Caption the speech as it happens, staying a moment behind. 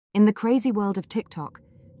In the crazy world of TikTok,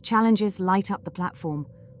 challenges light up the platform,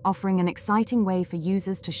 offering an exciting way for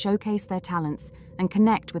users to showcase their talents and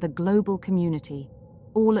connect with a global community,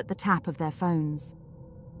 all at the tap of their phones.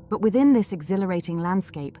 But within this exhilarating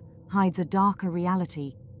landscape hides a darker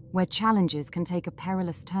reality, where challenges can take a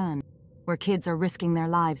perilous turn, where kids are risking their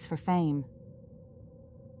lives for fame.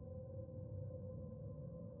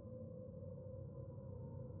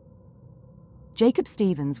 Jacob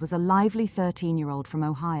Stevens was a lively 13-year-old from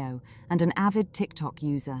Ohio and an avid TikTok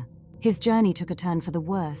user. His journey took a turn for the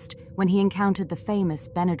worst when he encountered the famous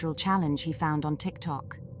Benadryl challenge he found on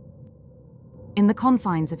TikTok. In the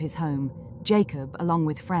confines of his home, Jacob, along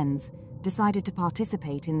with friends, decided to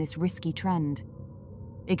participate in this risky trend.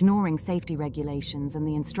 Ignoring safety regulations and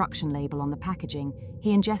the instruction label on the packaging,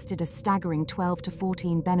 he ingested a staggering 12 to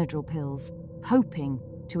 14 Benadryl pills, hoping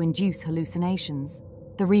to induce hallucinations.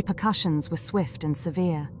 The repercussions were swift and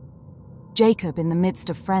severe. Jacob, in the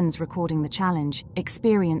midst of friends recording the challenge,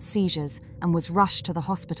 experienced seizures and was rushed to the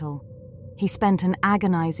hospital. He spent an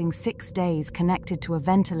agonizing 6 days connected to a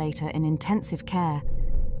ventilator in intensive care,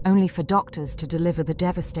 only for doctors to deliver the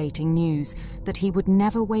devastating news that he would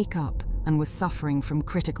never wake up and was suffering from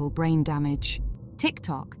critical brain damage.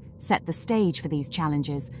 TikTok set the stage for these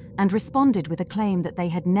challenges and responded with a claim that they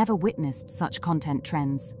had never witnessed such content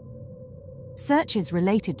trends. Searches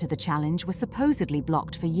related to the challenge were supposedly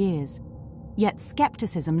blocked for years, yet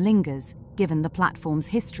skepticism lingers given the platform's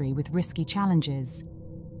history with risky challenges.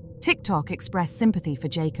 TikTok expressed sympathy for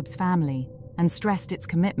Jacob's family and stressed its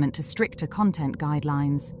commitment to stricter content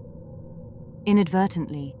guidelines.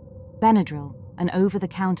 Inadvertently, Benadryl, an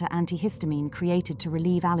over-the-counter antihistamine created to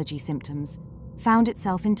relieve allergy symptoms, found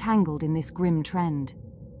itself entangled in this grim trend.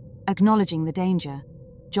 Acknowledging the danger,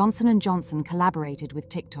 Johnson & Johnson collaborated with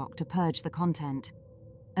TikTok to purge the content.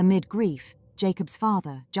 Amid grief, Jacob's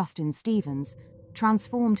father, Justin Stevens,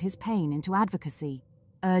 transformed his pain into advocacy,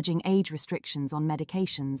 urging age restrictions on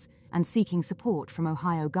medications and seeking support from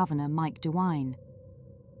Ohio Governor Mike DeWine.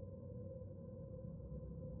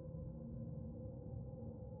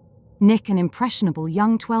 Nick, an impressionable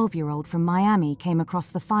young 12-year-old from Miami, came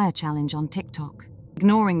across the fire challenge on TikTok.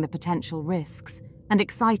 Ignoring the potential risks and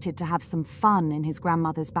excited to have some fun in his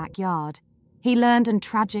grandmother's backyard, he learned a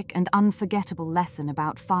tragic and unforgettable lesson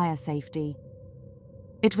about fire safety.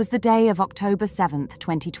 It was the day of October 7th,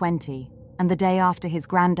 2020, and the day after his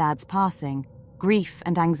granddad's passing. Grief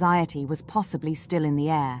and anxiety was possibly still in the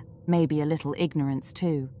air, maybe a little ignorance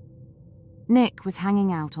too. Nick was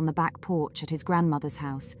hanging out on the back porch at his grandmother's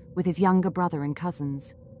house with his younger brother and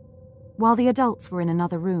cousins. While the adults were in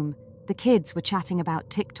another room, the kids were chatting about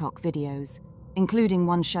TikTok videos, including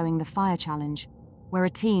one showing the fire challenge, where a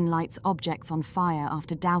teen lights objects on fire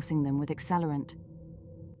after dousing them with accelerant.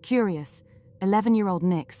 Curious, 11-year-old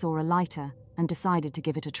Nick saw a lighter and decided to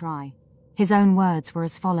give it a try. His own words were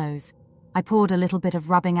as follows: "I poured a little bit of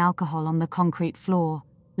rubbing alcohol on the concrete floor,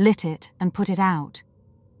 lit it and put it out.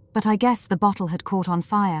 But I guess the bottle had caught on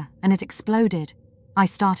fire and it exploded. I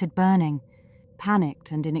started burning."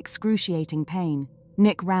 Panicked and in excruciating pain,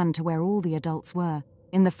 Nick ran to where all the adults were,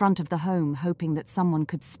 in the front of the home, hoping that someone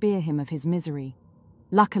could spare him of his misery.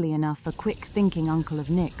 Luckily enough, a quick-thinking uncle of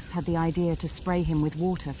Nick's had the idea to spray him with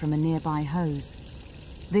water from a nearby hose.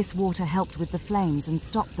 This water helped with the flames and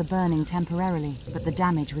stopped the burning temporarily, but the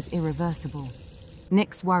damage was irreversible.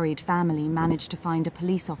 Nick's worried family managed to find a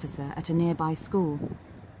police officer at a nearby school,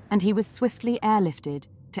 and he was swiftly airlifted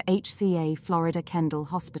to HCA Florida Kendall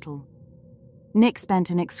Hospital. Nick spent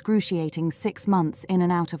an excruciating 6 months in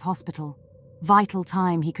and out of hospital, vital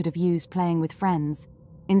time he could have used playing with friends,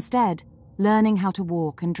 instead learning how to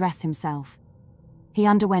walk and dress himself. He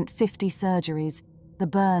underwent 50 surgeries, the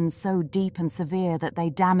burns so deep and severe that they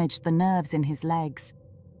damaged the nerves in his legs.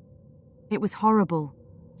 "It was horrible,"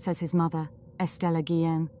 says his mother, Estella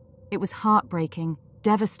Guillen. "It was heartbreaking,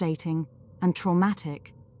 devastating, and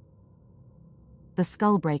traumatic." The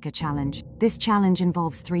Skullbreaker Challenge. This challenge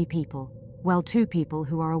involves 3 people. Well, 2 people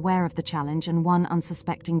who are aware of the challenge and 1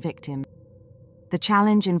 unsuspecting victim. The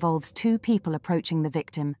challenge involves 2 people approaching the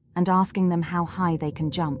victim and asking them how high they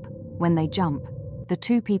can jump. When they jump, the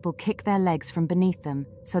 2 people kick their legs from beneath them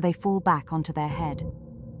so they fall back onto their head.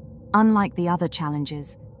 Unlike the other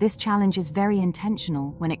challenges, this challenge is very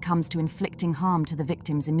intentional when it comes to inflicting harm to the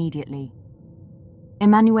victims immediately.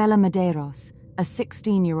 Emanuela Medeiros, a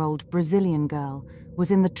 16-year-old Brazilian girl,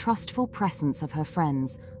 was in the trustful presence of her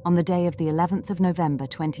friends on the day of the 11th of November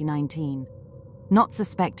 2019. Not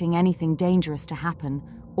suspecting anything dangerous to happen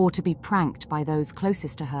or to be pranked by those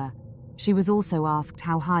closest to her, she was also asked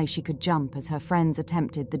how high she could jump as her friends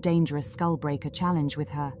attempted the dangerous Skullbreaker challenge with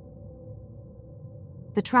her.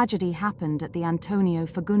 The tragedy happened at the Antonio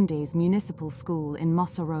Fagundes Municipal School in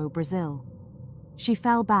Mossoró, Brazil. She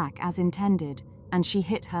fell back as intended, and she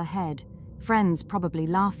hit her head. Friends, probably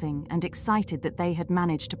laughing and excited that they had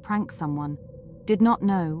managed to prank someone, did not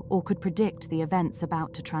know or could predict the events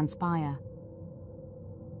about to transpire.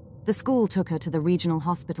 The school took her to the regional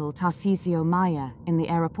hospital Tarcísio Maia in the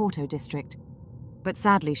Aeroporto district, but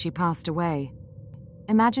sadly she passed away.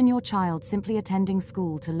 Imagine your child simply attending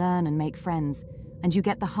school to learn and make friends, and you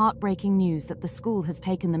get the heartbreaking news that the school has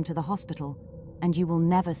taken them to the hospital, and you will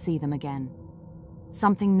never see them again.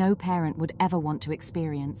 Something no parent would ever want to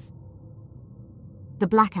experience. The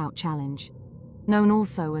Blackout Challenge, known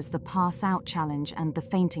also as the Pass Out Challenge and the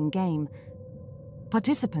Fainting Game,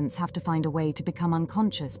 participants have to find a way to become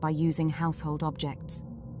unconscious by using household objects.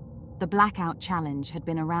 The Blackout Challenge had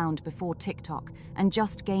been around before TikTok and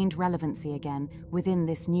just gained relevancy again within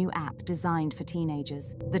this new app designed for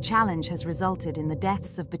teenagers. The challenge has resulted in the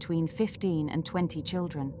deaths of between 15 and 20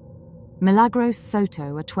 children. Milagros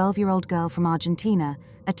Soto, a 12-year-old girl from Argentina,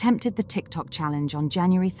 attempted the TikTok challenge on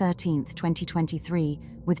January 13, 2023,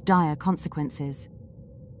 with dire consequences.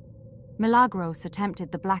 Milagros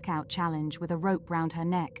attempted the Blackout Challenge with a rope round her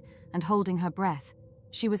neck and holding her breath.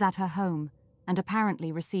 She was at her home and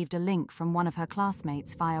apparently received a link from one of her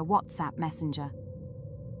classmates via WhatsApp Messenger.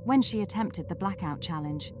 When she attempted the Blackout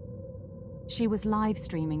Challenge, she was live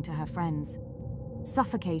streaming to her friends.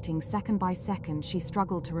 Suffocating second by second, she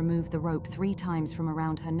struggled to remove the rope 3 times from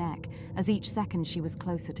around her neck as each second she was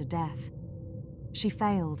closer to death. She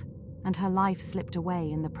failed, and her life slipped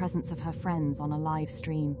away in the presence of her friends on a live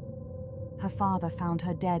stream. Her father found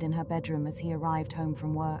her dead in her bedroom as he arrived home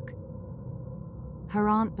from work. Her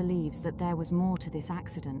aunt believes that there was more to this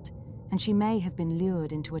accident, and she may have been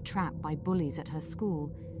lured into a trap by bullies at her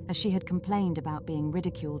school, as she had complained about being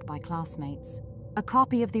ridiculed by classmates. A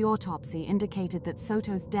copy of the autopsy indicated that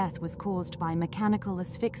Soto's death was caused by mechanical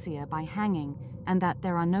asphyxia by hanging, and that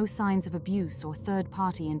there are no signs of abuse or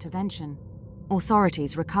third-party intervention.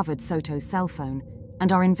 Authorities recovered Soto's cell phone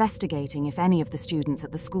and are investigating if any of the students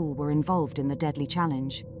at the school were involved in the deadly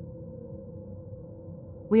challenge.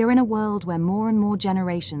 We are in a world where more and more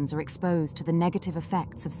generations are exposed to the negative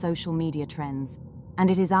effects of social media trends, and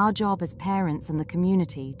it is our job as parents and the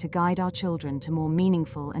community to guide our children to more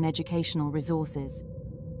meaningful and educational resources.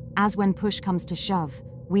 As when push comes to shove,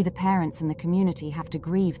 we the parents and the community have to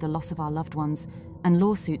grieve the loss of our loved ones, and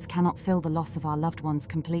lawsuits cannot fill the loss of our loved ones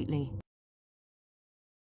completely.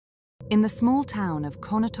 In the small town of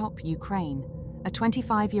Konotop, Ukraine, a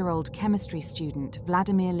 25-year-old chemistry student,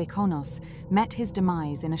 Vladimir Likonos, met his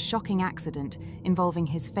demise in a shocking accident involving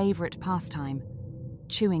his favorite pastime,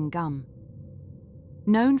 chewing gum.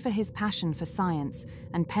 Known for his passion for science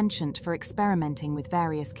and penchant for experimenting with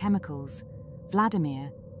various chemicals,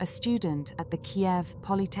 Vladimir, a student at the Kiev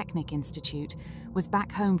Polytechnic Institute, was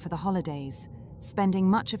back home for the holidays, spending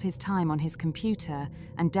much of his time on his computer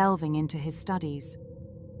and delving into his studies.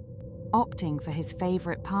 Opting for his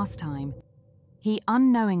favorite pastime, he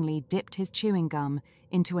unknowingly dipped his chewing gum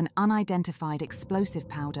into an unidentified explosive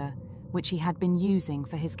powder, which he had been using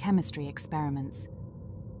for his chemistry experiments.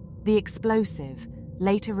 The explosive,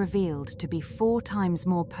 later revealed to be 4 times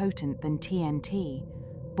more potent than TNT,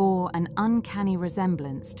 bore an uncanny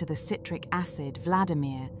resemblance to the citric acid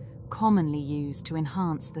Vladimir commonly used to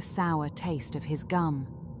enhance the sour taste of his gum.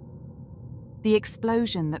 The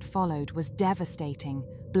explosion that followed was devastating,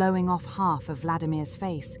 blowing off half of Vladimir's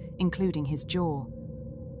face, including his jaw.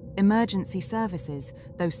 Emergency services,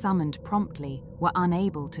 though summoned promptly, were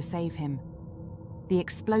unable to save him. The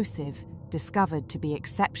explosive, discovered to be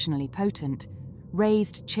exceptionally potent,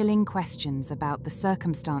 raised chilling questions about the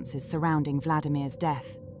circumstances surrounding Vladimir's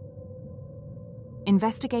death.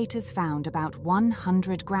 Investigators found about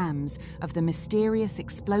 100 grams of the mysterious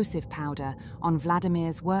explosive powder on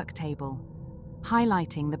Vladimir's work table,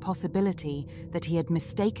 highlighting the possibility that he had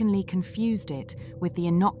mistakenly confused it with the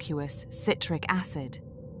innocuous citric acid.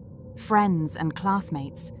 Friends and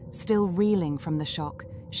classmates, still reeling from the shock,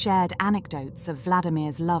 shared anecdotes of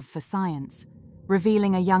Vladimir's love for science,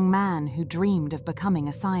 revealing a young man who dreamed of becoming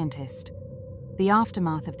a scientist. The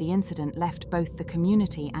aftermath of the incident left both the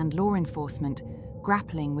community and law enforcement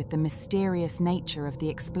grappling with the mysterious nature of the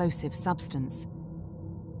explosive substance.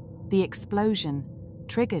 The explosion,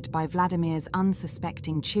 triggered by Vladimir's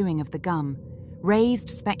unsuspecting chewing of the gum, raised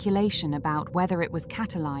speculation about whether it was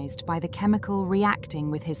catalyzed by the chemical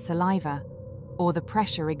reacting with his saliva or the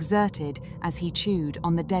pressure exerted as he chewed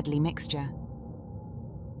on the deadly mixture.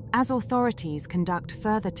 As authorities conduct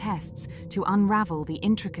further tests to unravel the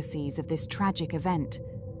intricacies of this tragic event,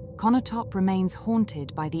 Konotop remains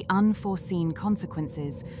haunted by the unforeseen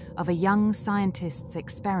consequences of a young scientist's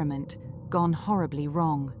experiment gone horribly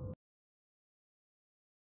wrong.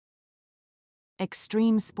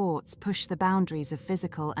 Extreme sports push the boundaries of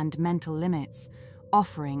physical and mental limits,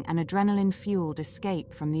 offering an adrenaline-fueled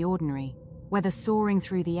escape from the ordinary. Whether soaring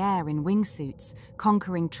through the air in wingsuits,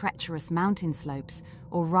 conquering treacherous mountain slopes,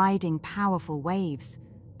 or riding powerful waves,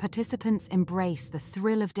 participants embrace the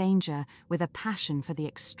thrill of danger with a passion for the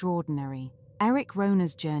extraordinary. Eric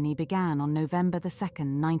Rohner's journey began on November 2,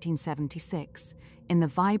 1976, in the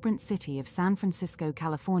vibrant city of San Francisco,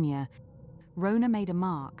 California. Rohner made a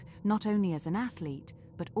mark not only as an athlete,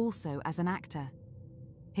 but also as an actor.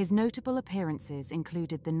 His notable appearances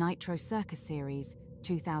included the Nitro Circus Series,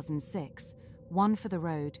 2006, One for the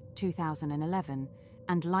Road, 2011,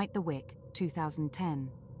 and Light the Wick, 2010.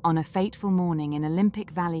 On a fateful morning in Olympic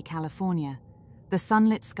Valley, California, the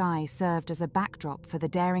sunlit sky served as a backdrop for the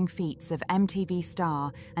daring feats of MTV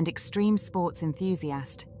star and extreme sports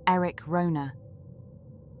enthusiast Eric Rohner.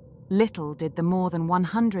 Little did the more than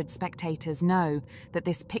 100 spectators know that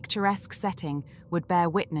this picturesque setting would bear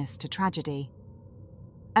witness to tragedy.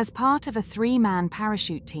 As part of a three-man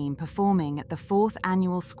parachute team performing at the 4th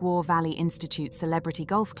annual Squaw Valley Institute Celebrity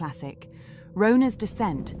Golf Classic, Rohner's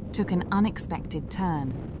descent took an unexpected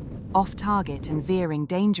turn. Off target and veering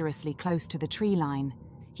dangerously close to the tree line,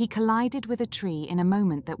 he collided with a tree in a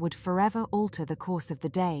moment that would forever alter the course of the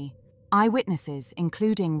day. Eyewitnesses,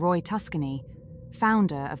 including Roy Tuscany,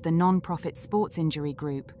 founder of the non-profit sports injury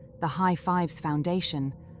group, the High Fives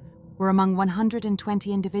Foundation, were among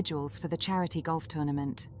 120 individuals for the charity golf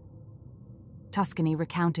tournament. Tuscany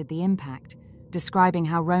recounted the impact, describing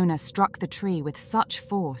how Rohner struck the tree with such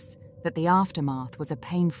force that the aftermath was a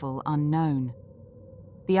painful unknown.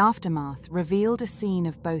 The aftermath revealed a scene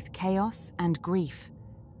of both chaos and grief.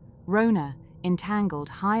 Rohner, entangled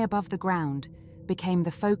high above the ground, became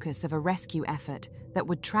the focus of a rescue effort that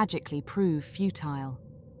would tragically prove futile.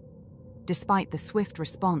 Despite the swift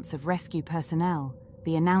response of rescue personnel,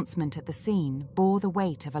 the announcement at the scene bore the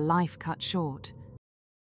weight of a life cut short.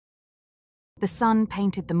 The sun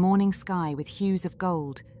painted the morning sky with hues of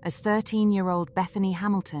gold as 13-year-old Bethany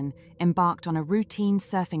Hamilton embarked on a routine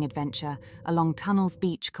surfing adventure along Tunnels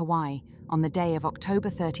Beach, Kauai, on the day of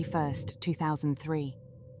October 31, 2003.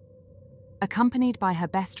 Accompanied by her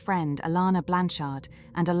best friend Alana Blanchard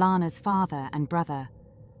and Alana's father and brother,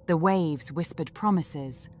 the waves whispered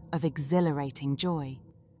promises of exhilarating joy.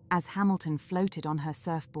 As Hamilton floated on her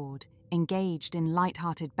surfboard, engaged in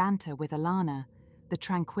light-hearted banter with Alana, the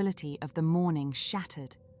tranquility of the morning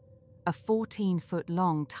shattered. A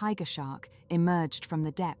 14-foot-long tiger shark emerged from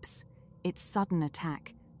the depths, its sudden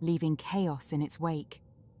attack leaving chaos in its wake.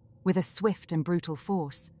 With a swift and brutal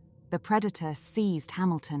force, the predator seized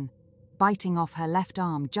Hamilton, biting off her left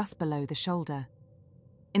arm just below the shoulder.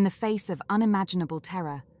 In the face of unimaginable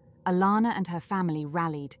terror, Alana and her family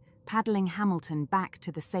rallied, paddling Hamilton back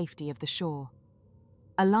to the safety of the shore.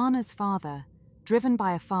 Alana's father, driven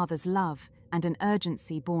by a father's love and an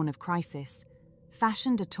urgency born of crisis,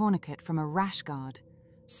 fashioned a tourniquet from a rash guard,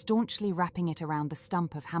 staunchly wrapping it around the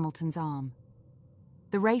stump of Hamilton's arm.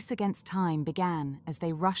 The race against time began as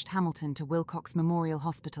they rushed Hamilton to Wilcox Memorial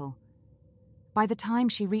Hospital. By the time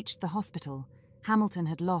she reached the hospital, Hamilton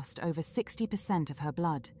had lost over 60% of her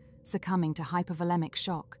blood, succumbing to hypovolemic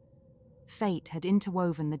shock. Fate had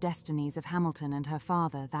interwoven the destinies of Hamilton and her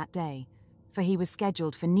father that day, for he was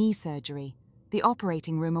scheduled for knee surgery, the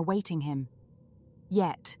operating room awaiting him.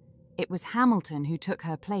 Yet, it was Hamilton who took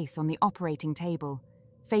her place on the operating table,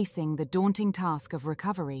 facing the daunting task of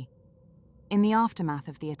recovery. In the aftermath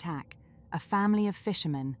of the attack, a family of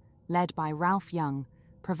fishermen, led by Ralph Young,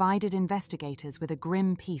 provided investigators with a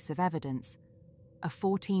grim piece of evidence: a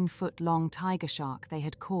 14-foot-long tiger shark they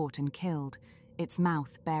had caught and killed, its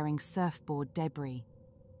mouth bearing surfboard debris.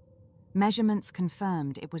 Measurements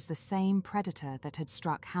confirmed it was the same predator that had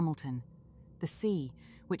struck Hamilton. The sea,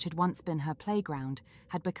 which had once been her playground,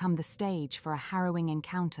 had become the stage for a harrowing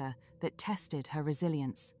encounter that tested her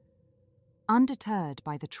resilience. Undeterred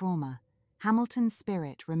by the trauma, Hamilton's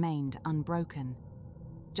spirit remained unbroken.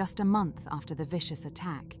 Just a month after the vicious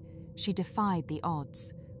attack, she defied the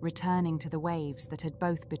odds, returning to the waves that had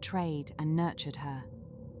both betrayed and nurtured her.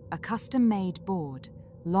 A custom-made board,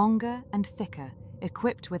 longer and thicker,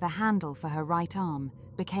 equipped with a handle for her right arm,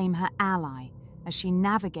 became her ally as she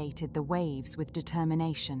navigated the waves with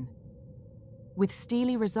determination. With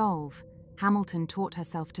steely resolve, Hamilton taught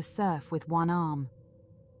herself to surf with one arm.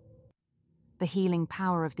 The healing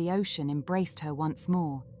power of the ocean embraced her once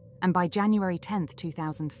more, and by January 10,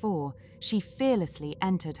 2004, she fearlessly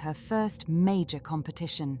entered her first major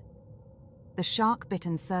competition. the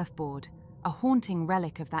shark-bitten surfboard, a haunting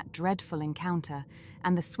relic of that dreadful encounter,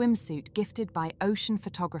 and the swimsuit gifted by ocean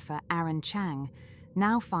photographer Aaron Chang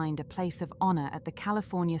now find a place of honor at the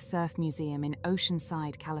California Surf Museum in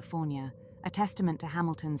Oceanside, California, a testament to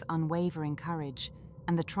Hamilton's unwavering courage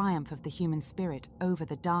and the triumph of the human spirit over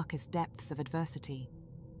the darkest depths of adversity.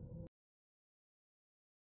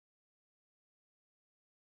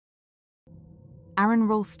 Aaron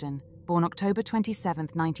Ralston, born October 27,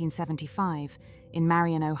 1975, in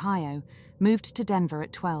Marion, Ohio, moved to Denver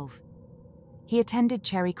at 12. He attended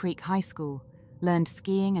Cherry Creek High School, learned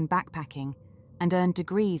skiing and backpacking, and earned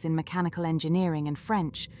degrees in mechanical engineering and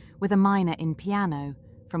French with a minor in piano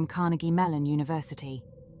from Carnegie Mellon University.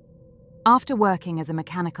 After working as a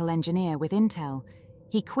mechanical engineer with Intel,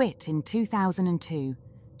 he quit in 2002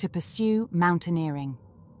 to pursue mountaineering.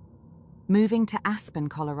 Moving to Aspen,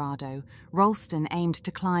 Colorado, Ralston aimed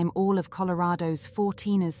to climb all of Colorado's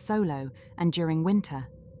 14ers solo and during winter.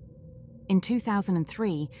 In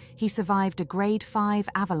 2003, he survived a Grade 5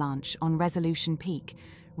 avalanche on Resolution Peak,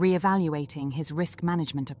 re-evaluating his risk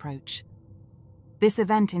management approach. This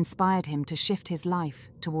event inspired him to shift his life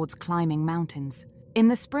towards climbing mountains. In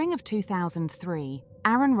the spring of 2003,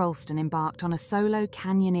 Aaron Ralston embarked on a solo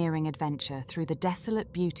canyoneering adventure through the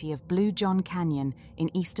desolate beauty of Blue John Canyon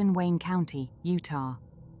in eastern Wayne County, Utah.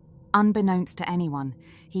 Unbeknownst to anyone,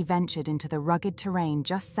 he ventured into the rugged terrain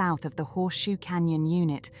just south of the Horseshoe Canyon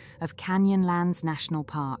unit of Canyonlands National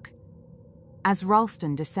Park. As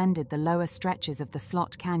Ralston descended the lower stretches of the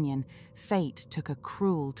Slot Canyon, fate took a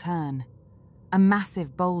cruel turn. A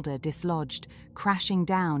massive boulder dislodged, crashing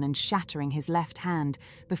down and shattering his left hand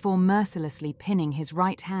before mercilessly pinning his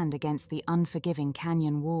right hand against the unforgiving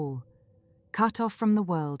canyon wall. Cut off from the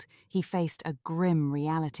world, he faced a grim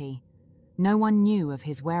reality. No one knew of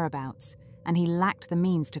his whereabouts, and he lacked the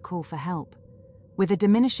means to call for help. With a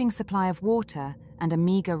diminishing supply of water and a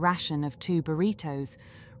meager ration of 2 burritos,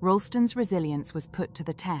 Ralston's resilience was put to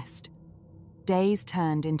the test. Days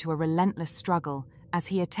turned into a relentless struggle as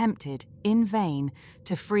he attempted, in vain,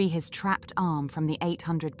 to free his trapped arm from the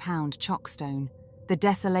 800-pound chockstone. The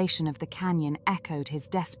desolation of the canyon echoed his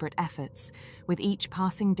desperate efforts, with each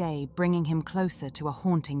passing day bringing him closer to a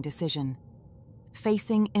haunting decision.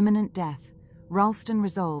 Facing imminent death, Ralston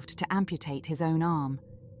resolved to amputate his own arm.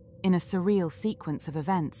 In a surreal sequence of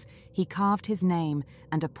events, he carved his name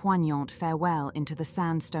and a poignant farewell into the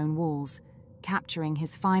sandstone walls, capturing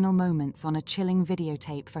his final moments on a chilling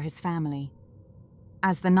videotape for his family.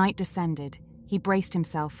 As the night descended, he braced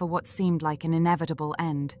himself for what seemed like an inevitable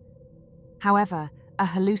end. However, a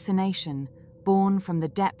hallucination, born from the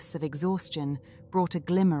depths of exhaustion, brought a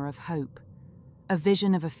glimmer of hope. A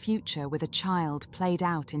vision of a future with a child played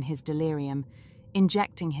out in his delirium,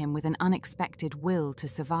 injecting him with an unexpected will to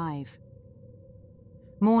survive.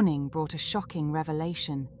 Morning brought a shocking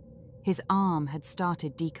revelation. His arm had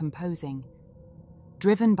started decomposing.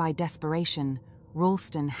 Driven by desperation,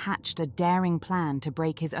 Ralston hatched a daring plan to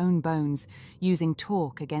break his own bones, using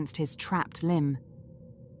torque against his trapped limb.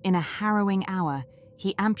 In a harrowing hour,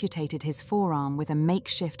 he amputated his forearm with a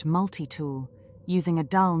makeshift multi-tool, using a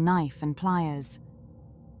dull knife and pliers.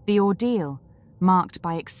 The ordeal, marked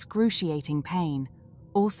by excruciating pain,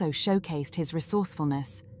 also showcased his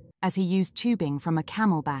resourcefulness, as he used tubing from a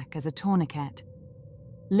camelback as a tourniquet.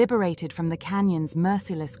 Liberated from the canyon's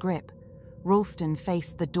merciless grip, Ralston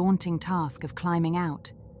faced the daunting task of climbing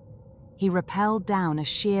out. He rappelled down a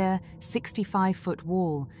sheer 65-foot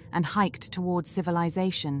wall and hiked towards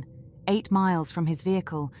civilization, 8 miles from his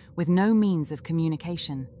vehicle with no means of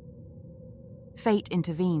communication. Fate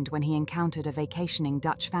intervened when he encountered a vacationing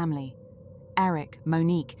Dutch family, Eric,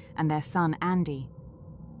 Monique, and their son Andy.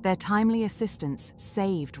 Their timely assistance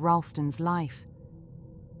saved Ralston's life.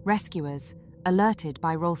 Rescuers, alerted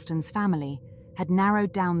by Ralston's family, had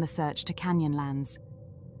narrowed down the search to Canyonlands.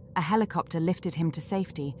 A helicopter lifted him to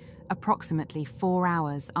safety approximately 4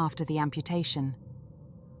 hours after the amputation.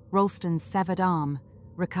 Ralston's severed arm,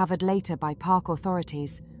 recovered later by park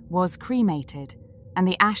authorities, was cremated, and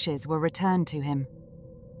the ashes were returned to him.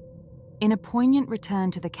 In a poignant return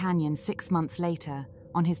to the canyon 6 months later,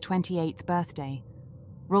 on his 28th birthday,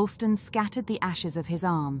 Ralston scattered the ashes of his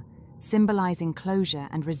arm, symbolizing closure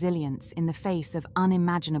and resilience in the face of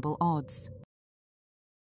unimaginable odds.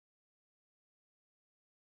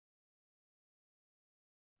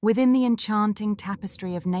 Within the enchanting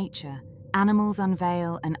tapestry of nature, animals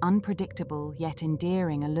unveil an unpredictable yet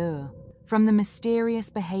endearing allure. From the mysterious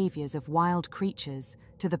behaviors of wild creatures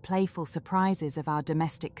to the playful surprises of our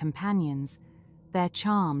domestic companions, their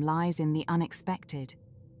charm lies in the unexpected.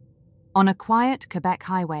 On a quiet Quebec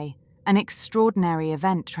highway, an extraordinary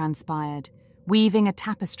event transpired weaving a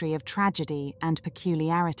tapestry of tragedy and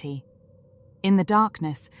peculiarity. In the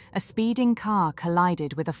darkness, a speeding car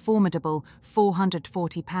collided with a formidable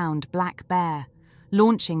 440-pound black bear,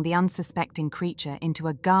 launching the unsuspecting creature into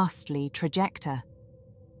a ghastly trajectory.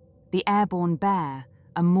 The airborne bear,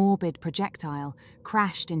 a morbid projectile,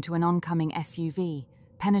 crashed into an oncoming SUV,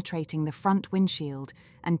 penetrating the front windshield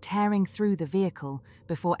and tearing through the vehicle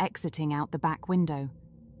before exiting out the back window.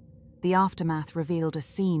 The aftermath revealed a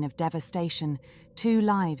scene of devastation, 2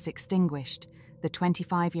 lives extinguished, the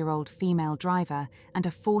 25-year-old female driver and a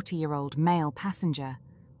 40-year-old male passenger,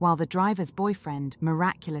 while the driver's boyfriend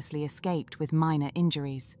miraculously escaped with minor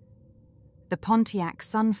injuries. The Pontiac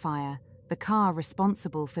Sunfire, the car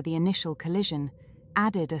responsible for the initial collision,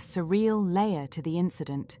 added a surreal layer to the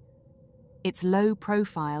incident. Its low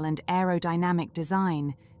profile and aerodynamic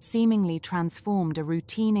design seemingly transformed a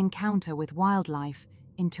routine encounter with wildlife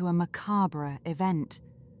into a macabre event,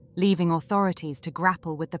 leaving authorities to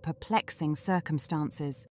grapple with the perplexing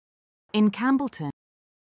circumstances. In Campbellton,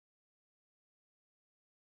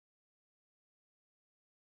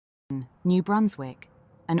 New Brunswick,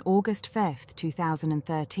 on August 5,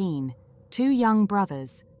 2013, 2 young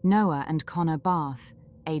brothers, Noah and Connor Barth,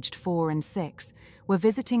 aged 4 and 6, were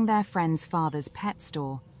visiting their friend's father's pet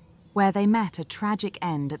store, where they met a tragic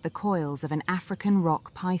end at the coils of an African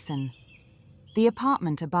rock python. The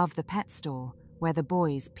apartment above the pet store, where the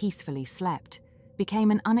boys peacefully slept, became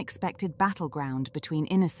an unexpected battleground between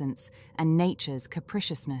innocence and nature's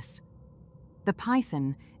capriciousness. The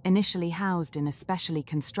python, initially housed in a specially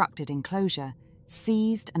constructed enclosure,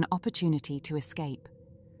 seized an opportunity to escape.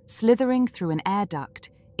 Slithering through an air duct,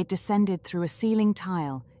 it descended through a ceiling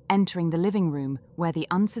tile, entering the living room where the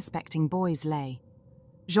unsuspecting boys lay.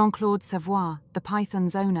 Jean-Claude Savoie, the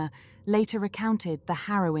python's owner, later recounted the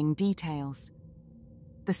harrowing details.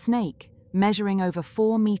 The snake, measuring over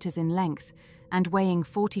 4 meters in length and weighing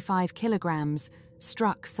 45 kilograms,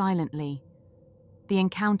 struck silently. The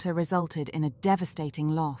encounter resulted in a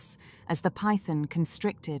devastating loss as the python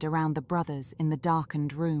constricted around the brothers in the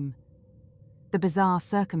darkened room. The bizarre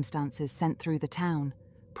circumstances sent through the town,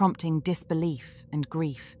 prompting disbelief and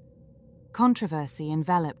grief. Controversy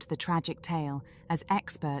enveloped the tragic tale as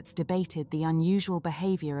experts debated the unusual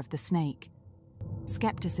behavior of the snake.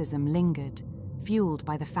 Skepticism lingered, fueled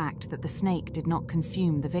by the fact that the snake did not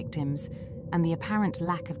consume the victims and the apparent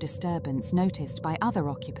lack of disturbance noticed by other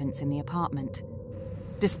occupants in the apartment.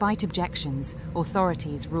 Despite objections,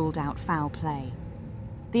 authorities ruled out foul play.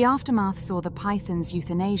 The aftermath saw the python's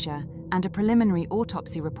euthanasia and a preliminary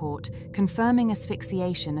autopsy report confirming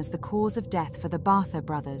asphyxiation as the cause of death for the Bartha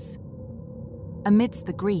brothers. Amidst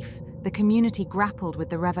the grief, the community grappled with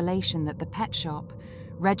the revelation that the pet shop,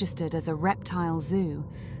 registered as a reptile zoo,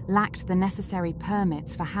 lacked the necessary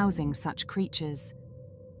permits for housing such creatures.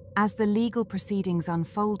 As the legal proceedings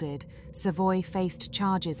unfolded, Savoy faced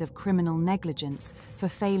charges of criminal negligence for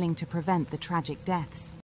failing to prevent the tragic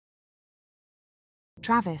deaths.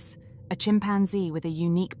 Travis, a chimpanzee with a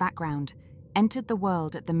unique background, entered the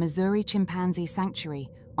world at the Missouri Chimpanzee Sanctuary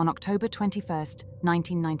on October 21,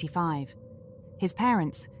 1995. His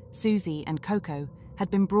parents, Susie and Coco, had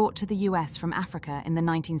been brought to the US from Africa in the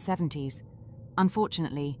 1970s.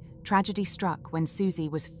 Unfortunately, tragedy struck when Susie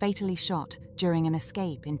was fatally shot during an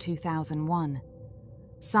escape in 2001.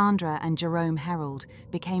 Sandra and Jerome Herold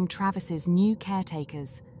became Travis's new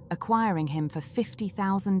caretakers, acquiring him for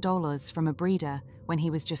 $50,000 from a breeder when he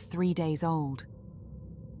was just 3 days old.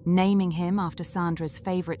 Naming him after Sandra's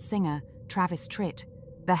favorite singer, Travis Tritt,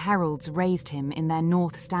 the Herolds raised him in their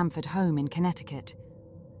North Stamford home in Connecticut.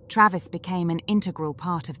 Travis became an integral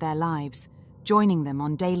part of their lives, joining them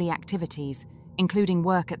on daily activities, including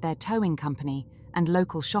work at their towing company and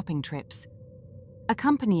local shopping trips.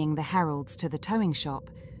 Accompanying the Herolds to the towing shop,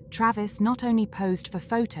 Travis not only posed for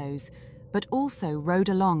photos, but also rode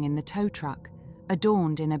along in the tow truck,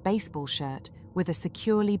 adorned in a baseball shirt with a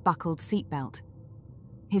securely buckled seatbelt.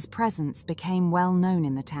 His presence became well known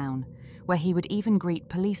in the town, where he would even greet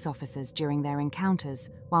police officers during their encounters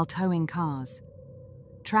while towing cars.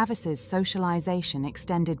 Travis's socialization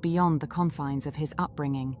extended beyond the confines of his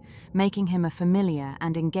upbringing, making him a familiar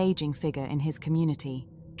and engaging figure in his community.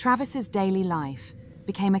 Travis's daily life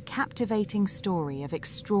became a captivating story of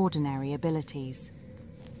extraordinary abilities.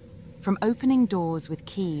 From opening doors with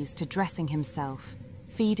keys to dressing himself,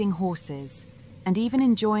 feeding horses, and even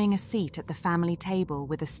enjoying a seat at the family table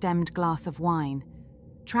with a stemmed glass of wine,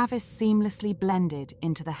 Travis seamlessly blended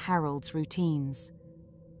into the Herolds' routines.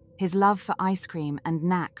 His love for ice cream and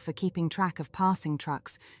knack for keeping track of passing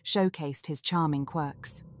trucks showcased his charming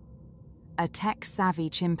quirks. A tech-savvy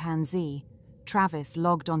chimpanzee, Travis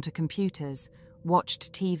logged onto computers,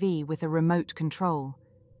 watched TV with a remote control,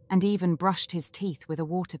 and even brushed his teeth with a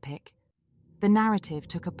water pick. The narrative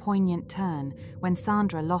took a poignant turn when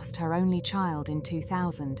Sandra lost her only child in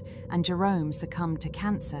 2000 and Jerome succumbed to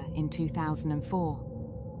cancer in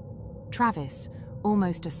 2004. Travis,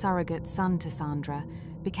 almost a surrogate son to Sandra,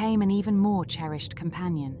 became an even more cherished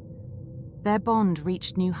companion. Their bond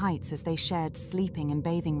reached new heights as they shared sleeping and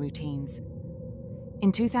bathing routines.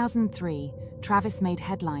 In 2003, Travis made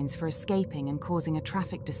headlines for escaping and causing a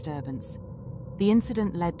traffic disturbance. The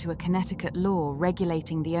incident led to a Connecticut law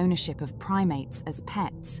regulating the ownership of primates as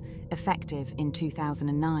pets, effective in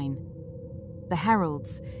 2009. The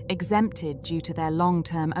Heralds, exempted due to their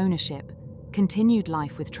long-term ownership, continued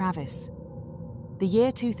life with Travis. The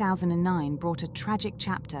year 2009 brought a tragic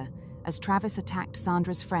chapter as Travis attacked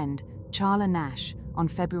Sandra's friend, Charla Nash, on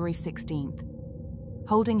February 16th.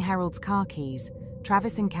 Holding Harold's car keys,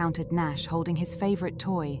 Travis encountered Nash holding his favorite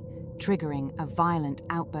toy, triggering a violent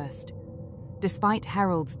outburst. Despite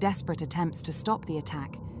Harold's desperate attempts to stop the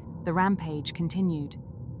attack, the rampage continued.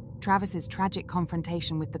 Travis's tragic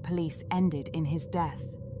confrontation with the police ended in his death.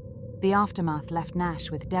 The aftermath left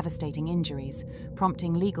Nash with devastating injuries,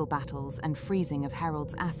 prompting legal battles and freezing of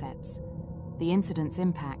Harold's assets. The incident's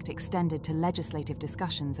impact extended to legislative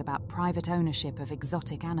discussions about private ownership of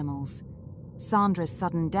exotic animals. Sandra's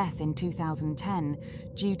sudden death in 2010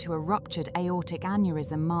 due to a ruptured aortic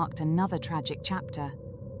aneurysm marked another tragic chapter.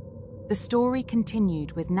 The story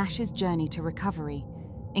continued with Nash's journey to recovery,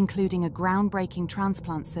 including a groundbreaking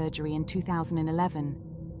transplant surgery in 2011.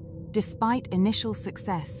 Despite initial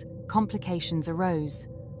success, complications arose,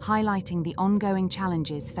 highlighting the ongoing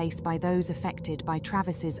challenges faced by those affected by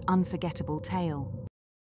Travis's unforgettable tale.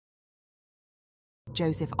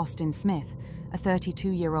 Joseph Austin Smith, a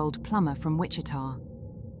 32-year-old plumber from Wichita.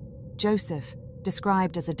 Joseph,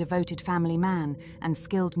 described as a devoted family man and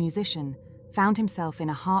skilled musician, found himself in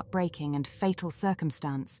a heartbreaking and fatal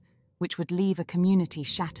circumstance which would leave a community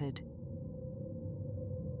shattered.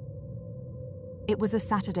 It was a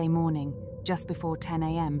Saturday morning, just before 10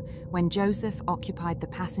 a.m., when Joseph occupied the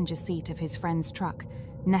passenger seat of his friend's truck,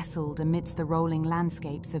 nestled amidst the rolling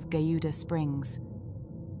landscapes of Gayuda Springs.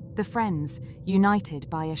 The friends, united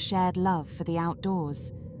by a shared love for the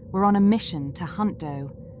outdoors, were on a mission to hunt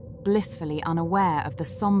doe, blissfully unaware of the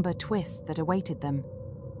somber twist that awaited them.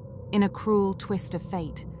 In a cruel twist of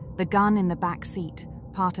fate, the gun in the back seat,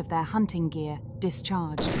 part of their hunting gear,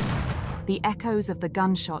 discharged. The echoes of the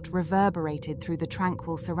gunshot reverberated through the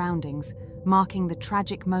tranquil surroundings, marking the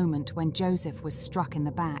tragic moment when Joseph was struck in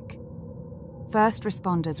the back. First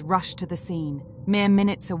responders rushed to the scene, mere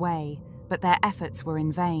minutes away, but their efforts were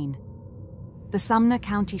in vain. The Sumner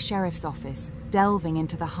County Sheriff's Office, delving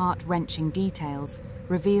into the heart-wrenching details,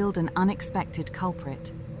 revealed an unexpected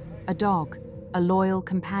culprit: a dog, a loyal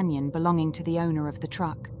companion belonging to the owner of the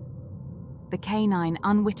truck. The canine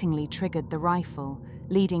unwittingly triggered the rifle,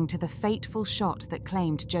 leading to the fateful shot that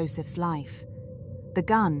claimed Joseph's life. The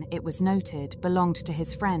gun, it was noted, belonged to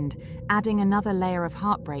his friend, adding another layer of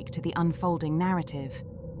heartbreak to the unfolding narrative.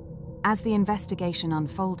 As the investigation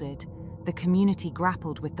unfolded, the community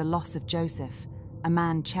grappled with the loss of Joseph, a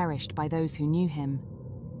man cherished by those who knew him.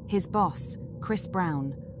 His boss, Chris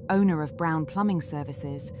Brown, owner of Brown Plumbing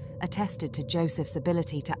Services, attested to Joseph's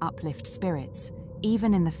ability to uplift spirits,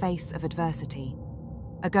 even in the face of adversity.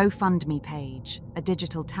 A GoFundMe page, a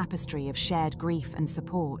digital tapestry of shared grief and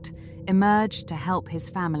support, emerged to help his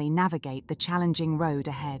family navigate the challenging road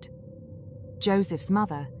ahead. Joseph's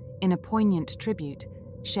mother, in a poignant tribute,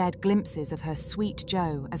 shared glimpses of her sweet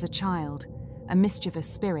Joe as a child, a mischievous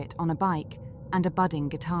spirit on a bike, and a budding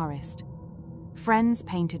guitarist. Friends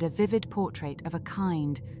painted a vivid portrait of a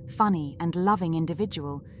kind, funny, and loving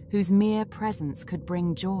individual whose mere presence could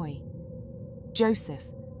bring joy. Joseph,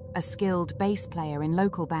 a skilled bass player in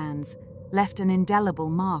local bands, left an indelible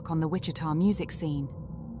mark on the Wichita music scene.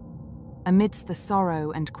 Amidst the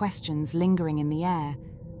sorrow and questions lingering in the air,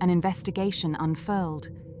 an investigation unfurled,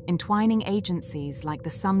 entwining agencies like the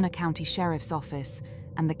Sumner County Sheriff's Office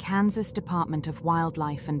and the Kansas Department of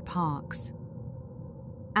Wildlife and Parks.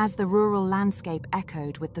 As the rural landscape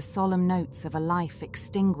echoed with the solemn notes of a life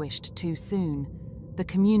extinguished too soon, the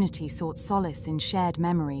community sought solace in shared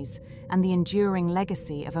memories and the enduring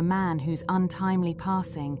legacy of a man whose untimely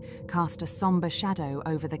passing cast a somber shadow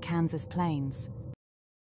over the Kansas plains.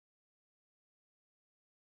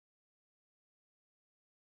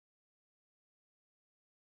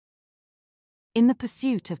 In the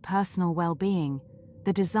pursuit of personal well-being,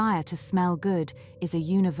 the desire to smell good is a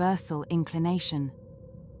universal inclination.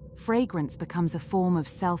 Fragrance becomes a form of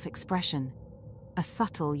self-expression, a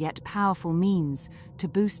subtle yet powerful means to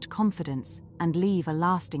boost confidence and leave a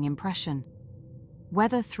lasting impression.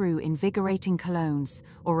 Whether through invigorating colognes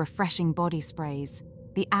or refreshing body sprays,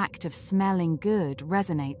 the act of smelling good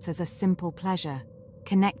resonates as a simple pleasure,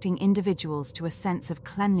 connecting individuals to a sense of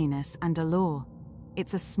cleanliness and allure.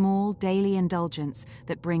 It's a small daily indulgence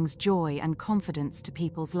that brings joy and confidence to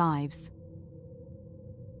people's lives.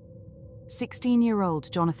 16-year-old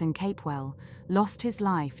Jonathan Capewell lost his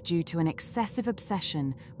life due to an excessive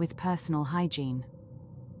obsession with personal hygiene.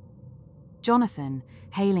 Jonathan,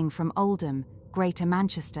 hailing from Oldham, Greater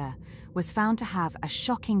Manchester, was found to have a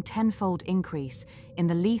shocking tenfold increase in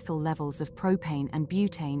the lethal levels of propane and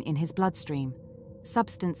butane in his bloodstream,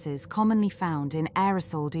 substances commonly found in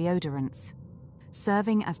aerosol deodorants,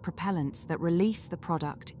 serving as propellants that release the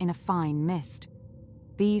product in a fine mist.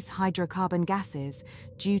 These hydrocarbon gases,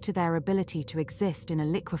 due to their ability to exist in a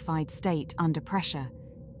liquefied state under pressure,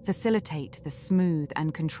 facilitate the smooth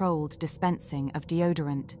and controlled dispensing of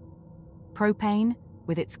deodorant. Propane,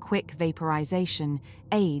 with its quick vaporization,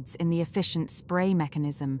 aids in the efficient spray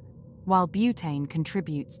mechanism, while butane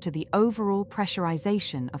contributes to the overall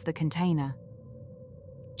pressurization of the container.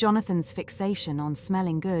 Jonathan's fixation on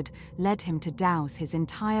smelling good led him to douse his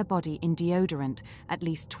entire body in deodorant at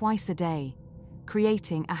least twice a day,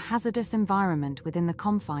 creating a hazardous environment within the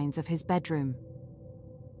confines of his bedroom.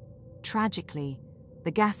 Tragically,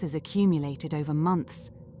 the gases accumulated over months,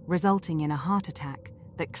 resulting in a heart attack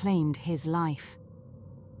that claimed his life.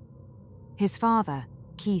 His father,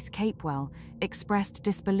 Keith Capewell, expressed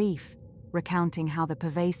disbelief, recounting how the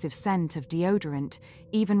pervasive scent of deodorant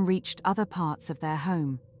even reached other parts of their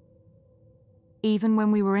home. "Even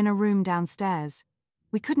when we were in a room downstairs,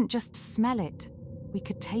 we couldn't just smell it, we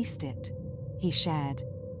could taste it," he shared,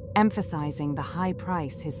 emphasizing the high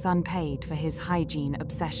price his son paid for his hygiene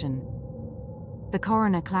obsession. The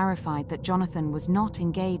coroner clarified that Jonathan was not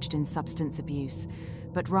engaged in substance abuse,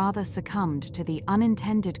 but rather succumbed to the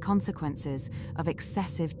unintended consequences of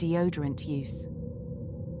excessive deodorant use.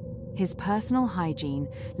 His personal hygiene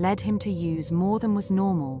led him to use more than was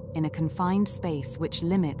normal in a confined space which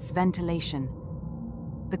limits ventilation.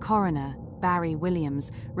 The coroner, Barry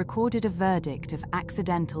Williams, recorded a verdict of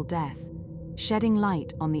accidental death, shedding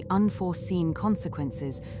light on the unforeseen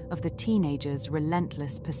consequences of the teenager's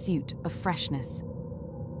relentless pursuit of freshness.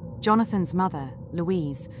 Jonathan's mother,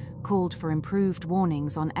 Louise, called for improved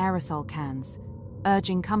warnings on aerosol cans,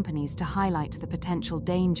 urging companies to highlight the potential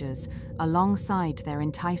dangers alongside their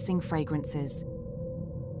enticing fragrances.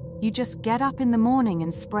 "You just get up in the morning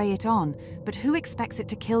and spray it on, but who expects it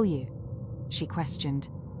to kill you?" she questioned,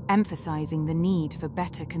 emphasizing the need for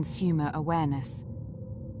better consumer awareness.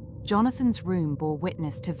 Jonathan's room bore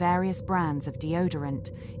witness to various brands of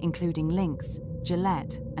deodorant, including Lynx,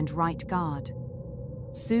 Gillette, and Right Guard.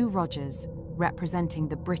 Sue Rogers, representing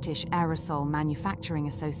the British Aerosol Manufacturing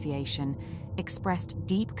Association, expressed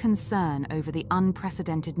deep concern over the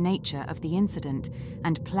unprecedented nature of the incident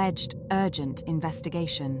and pledged urgent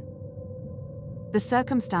investigation. "The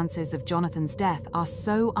circumstances of Jonathan's death are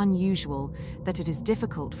so unusual that it is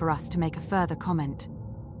difficult for us to make a further comment.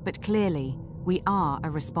 But clearly, we are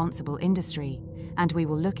a responsible industry, and we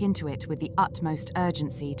will look into it with the utmost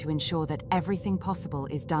urgency to ensure that everything possible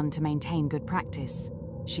is done to maintain good practice,"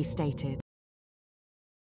 she stated.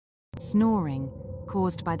 Snoring,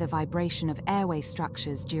 caused by the vibration of airway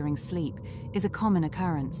structures during sleep, is a common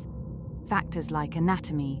occurrence. Factors like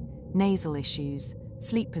anatomy, nasal issues,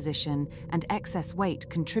 sleep position, and excess weight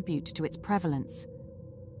contribute to its prevalence.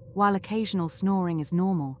 While occasional snoring is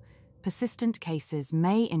normal, persistent cases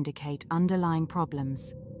may indicate underlying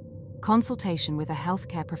problems. Consultation with a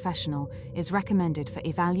healthcare professional is recommended for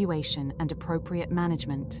evaluation and appropriate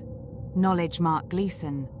management. Knowledge Mark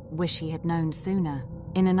Gleason, wish he had known sooner.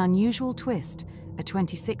 In an unusual twist, a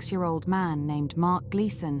 26-year-old man named Mark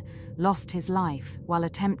Gleason lost his life while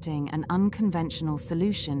attempting an unconventional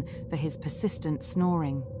solution for his persistent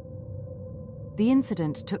snoring. The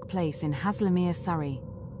incident took place in Haslemere, Surrey.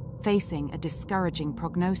 Facing a discouraging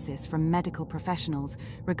prognosis from medical professionals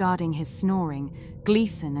regarding his snoring,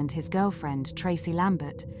 Gleason and his girlfriend, Tracy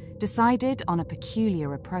Lambert, decided on a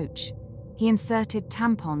peculiar approach. He inserted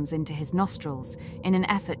tampons into his nostrils in an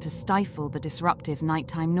effort to stifle the disruptive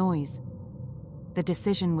nighttime noise. The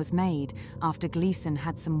decision was made after Gleason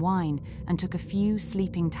had some wine and took a few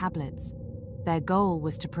sleeping tablets. Their goal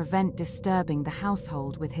was to prevent disturbing the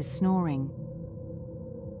household with his snoring.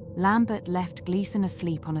 Lambert left Gleason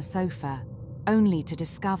asleep on a sofa, only to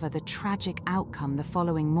discover the tragic outcome the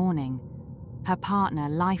following morning: her partner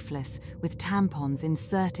lifeless with tampons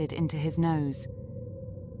inserted into his nose.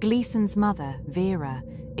 Gleason's mother, Vera,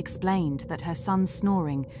 explained that her son's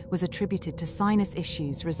snoring was attributed to sinus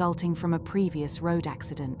issues resulting from a previous road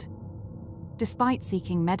accident. Despite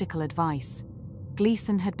seeking medical advice,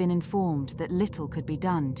 Gleason had been informed that little could be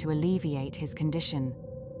done to alleviate his condition.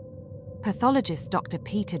 Pathologist Dr.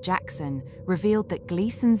 Peter Jackson revealed that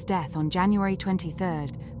Gleason's death on January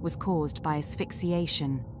 23rd was caused by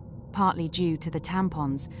asphyxiation, partly due to the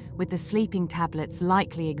tampons, with the sleeping tablets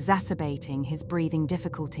likely exacerbating his breathing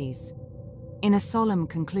difficulties. In a solemn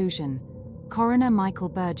conclusion, Coroner Michael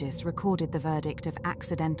Burgess recorded the verdict of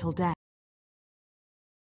accidental death.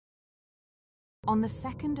 On the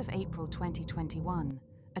 2nd of April 2021,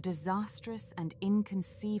 a disastrous and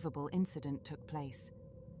inconceivable incident took place.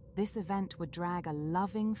 This event would drag a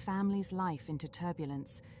loving family's life into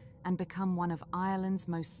turbulence and become one of Ireland's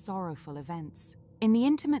most sorrowful events. In the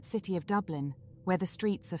intimate city of Dublin, where the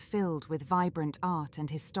streets are filled with vibrant art and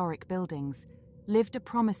historic buildings, lived a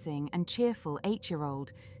promising and cheerful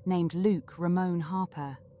 8-year-old named Luke Ramon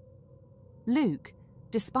Harper. Luke,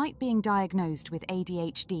 despite being diagnosed with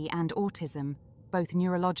ADHD and autism, both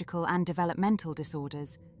neurological and developmental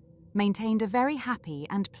disorders, maintained a very happy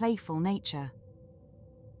and playful nature.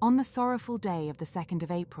 On the sorrowful day of the 2nd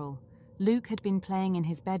of April, Luke had been playing in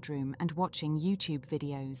his bedroom and watching YouTube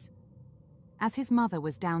videos. As his mother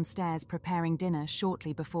was downstairs preparing dinner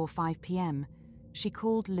shortly before 5 p.m, she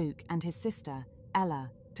called Luke and his sister,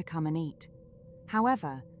 Ella, to come and eat.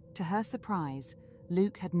 However, to her surprise,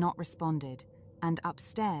 Luke had not responded, and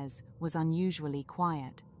upstairs was unusually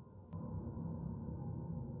quiet.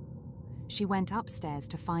 She went upstairs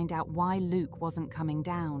to find out why Luke wasn't coming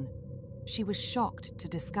down. She was shocked to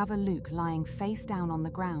discover Luke lying face down on the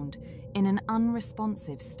ground in an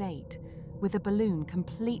unresponsive state, with a balloon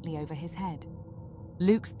completely over his head.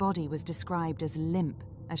 Luke's body was described as limp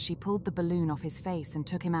as she pulled the balloon off his face and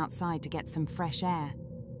took him outside to get some fresh air.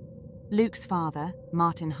 Luke's father,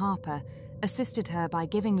 Martin Harper, assisted her by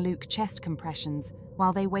giving Luke chest compressions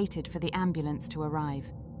while they waited for the ambulance to arrive.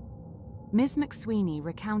 Ms. McSweeney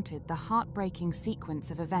recounted the heartbreaking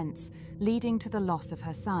sequence of events leading to the loss of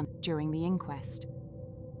her son during the inquest.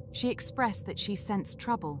 She expressed that she sensed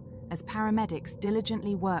trouble as paramedics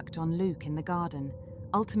diligently worked on Luke in the garden,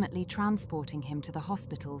 ultimately transporting him to the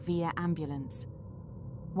hospital via ambulance.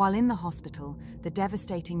 While in the hospital, the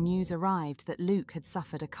devastating news arrived that Luke had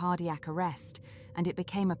suffered a cardiac arrest, and it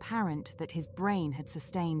became apparent that his brain had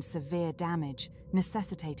sustained severe damage,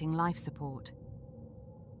 necessitating life support.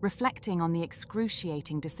 Reflecting on the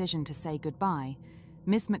excruciating decision to say goodbye,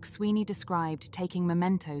 Ms. McSweeney described taking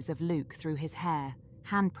mementos of Luke through his hair,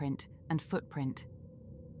 handprint, and footprint.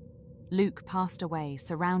 Luke passed away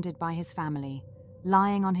surrounded by his family,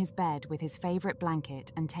 lying on his bed with his favorite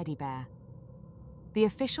blanket and teddy bear. The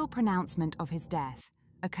official pronouncement of his death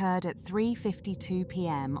occurred at 3:52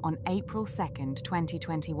 p.m. on April 2,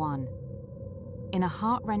 2021. In a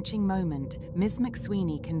heart-wrenching moment, Ms.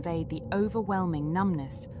 McSweeney conveyed the overwhelming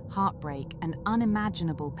numbness, heartbreak, and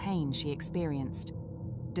unimaginable pain she experienced.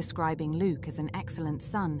 Describing Luke as an excellent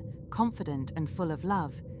son, confident and full of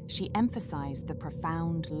love, she emphasized the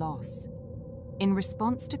profound loss. In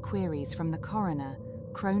response to queries from the coroner,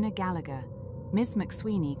 Crona Gallagher, Ms.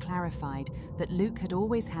 McSweeney clarified that Luke had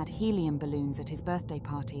always had helium balloons at his birthday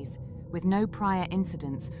parties, with no prior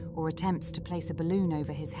incidents or attempts to place a balloon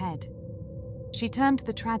over his head. She termed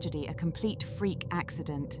the tragedy a complete freak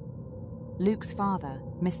accident. Luke's father,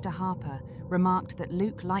 Mr. Harper, remarked that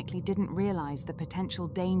Luke likely didn't realize the potential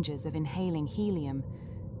dangers of inhaling helium,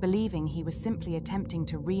 believing he was simply attempting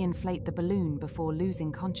to re-inflate the balloon before losing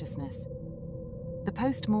consciousness. The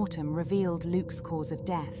post-mortem revealed Luke's cause of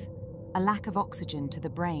death, a lack of oxygen to the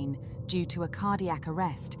brain due to a cardiac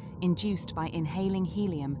arrest induced by inhaling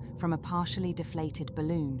helium from a partially deflated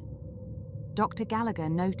balloon. Dr. Gallagher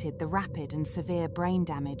noted the rapid and severe brain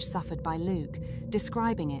damage suffered by Luke,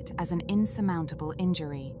 describing it as an insurmountable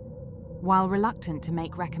injury. While reluctant to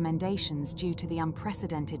make recommendations due to the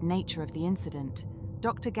unprecedented nature of the incident,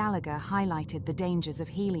 Dr. Gallagher highlighted the dangers of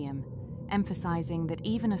helium, emphasizing that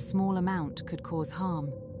even a small amount could cause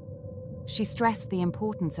harm. She stressed the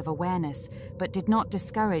importance of awareness, but did not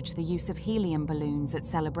discourage the use of helium balloons at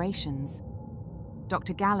celebrations.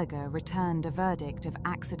 Dr. Gallagher returned a verdict of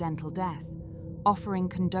accidental death, offering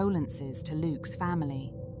condolences to Luke's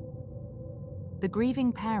family. The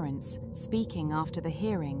grieving parents, speaking after the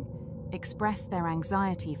hearing, expressed their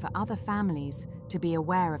anxiety for other families to be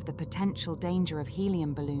aware of the potential danger of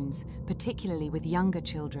helium balloons, particularly with younger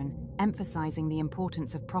children, emphasizing the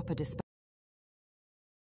importance of proper disposal.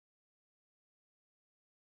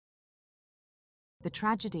 The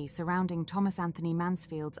tragedy surrounding Thomas Anthony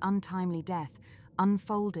Mansfield's untimely death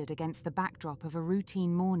unfolded against the backdrop of a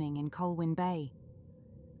routine morning in Colwyn Bay.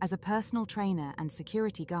 As a personal trainer and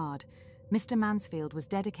security guard, Mr. Mansfield was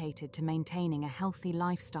dedicated to maintaining a healthy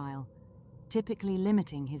lifestyle. typically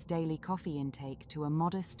limiting his daily coffee intake to a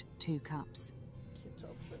modest 2 cups.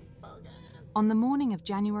 On the morning of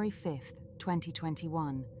January 5,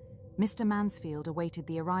 2021, Mr. Mansfield awaited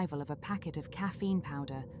the arrival of a packet of caffeine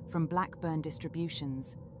powder from Blackburn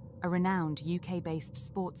Distributions, a renowned UK-based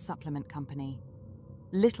sports supplement company.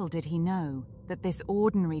 Little did he know that this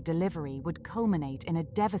ordinary delivery would culminate in a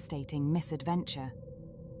devastating misadventure.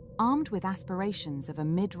 Armed with aspirations of a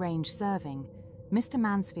mid-range serving, Mr.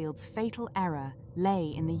 Mansfield's fatal error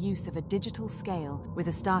lay in the use of a digital scale with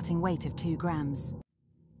a starting weight of 2 grams.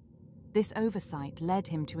 This oversight led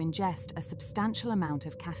him to ingest a substantial amount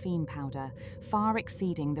of caffeine powder, far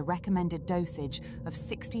exceeding the recommended dosage of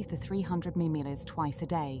 60 to 300 milliliters twice a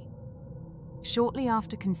day. Shortly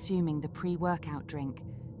after consuming the pre-workout drink,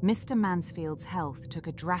 Mr. Mansfield's health took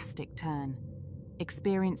a drastic turn.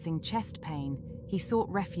 Experiencing chest pain, he sought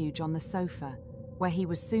refuge on the sofa, where he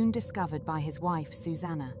was soon discovered by his wife,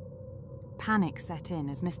 Susanna. Panic set in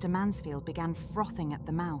as Mr. Mansfield began frothing at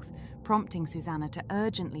the mouth, prompting Susanna to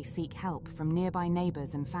urgently seek help from nearby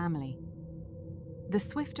neighbours and family. The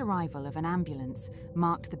swift arrival of an ambulance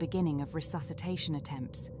marked the beginning of resuscitation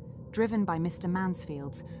attempts, driven by Mr.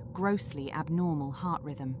 Mansfield's grossly abnormal heart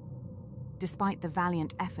rhythm. Despite the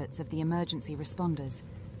valiant efforts of the emergency responders,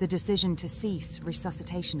 the decision to cease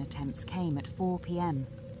resuscitation attempts came at 4 p.m.,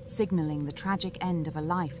 signalling the tragic end of a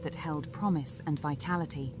life that held promise and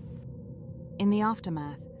vitality. In the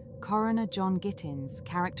aftermath, Coroner John Gittins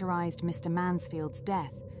characterized Mr. Mansfield's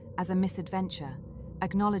death as a misadventure,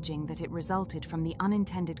 acknowledging that it resulted from the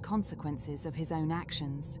unintended consequences of his own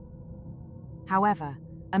actions. However,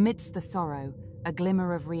 amidst the sorrow, a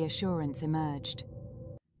glimmer of reassurance emerged.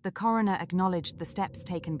 The coroner acknowledged the steps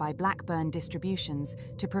taken by Blackburn Distributions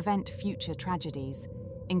to prevent future tragedies,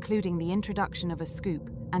 including the introduction of a scoop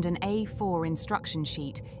and an A4 instruction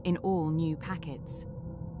sheet in all new packets.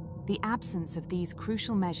 The absence of these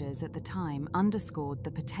crucial measures at the time underscored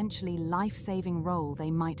the potentially life-saving role they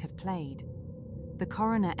might have played. The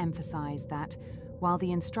coroner emphasized that, while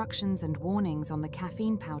the instructions and warnings on the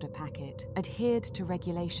caffeine powder packet adhered to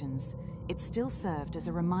regulations, it still served as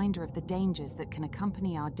a reminder of the dangers that can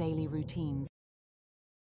accompany our daily routines.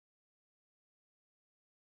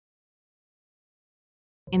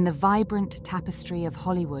 In the vibrant tapestry of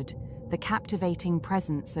Hollywood, the captivating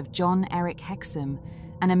presence of John Eric Hexum,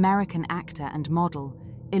 an American actor and model,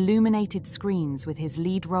 illuminated screens with his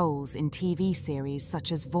lead roles in TV series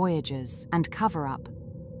such as Voyagers and Cover Up.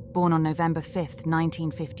 Born on November 5,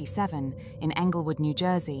 1957, in Englewood, New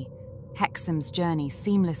Jersey, Hexum's journey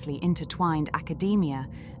seamlessly intertwined academia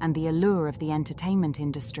and the allure of the entertainment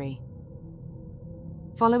industry.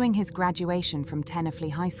 Following his graduation from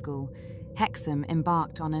Tenafly High School, Hexum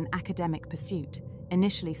embarked on an academic pursuit,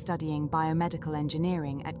 initially studying biomedical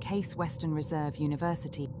engineering at Case Western Reserve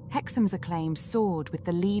University. Hexum's acclaim soared with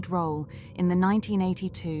the lead role in the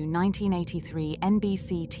 1982-1983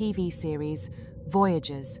 NBC TV series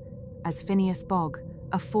Voyagers as Phineas Bogg,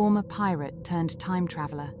 a former pirate turned time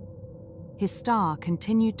traveler. His star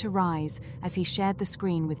continued to rise as he shared the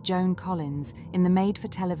screen with Joan Collins in the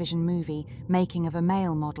made-for-television movie Making of a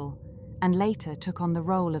Male Model, and later took on the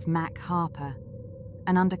role of Mac Harper,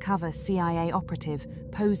 an undercover CIA operative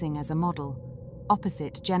posing as a model,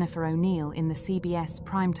 opposite Jennifer O'Neill in the CBS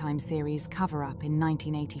primetime series Cover Up in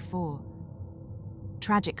 1984.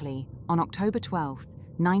 Tragically, on October 12,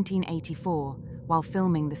 1984, while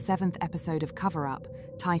filming the 7th episode of Cover Up,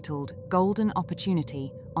 titled Golden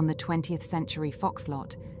Opportunity on the 20th Century Fox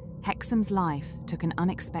lot, Hexum's life took an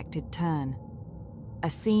unexpected turn. A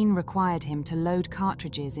scene required him to load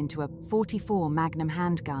cartridges into a .44 Magnum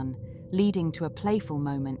handgun, leading to a playful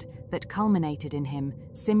moment that culminated in him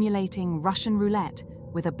simulating Russian roulette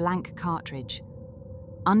with a blank cartridge.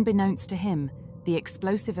 Unbeknownst to him, the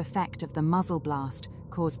explosive effect of the muzzle blast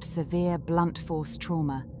caused severe blunt force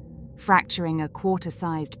trauma. Fracturing a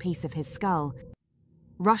quarter-sized piece of his skull,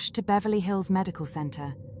 rushed to Beverly Hills Medical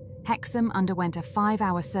Center, Hexum underwent a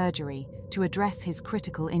 5-hour surgery to address his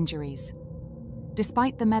critical injuries.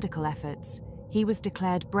 Despite the medical efforts, he was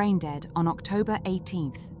declared brain dead on October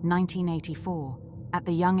 18, 1984, at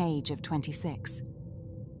the young age of 26.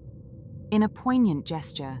 In a poignant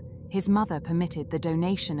gesture, his mother permitted the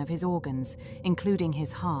donation of his organs, including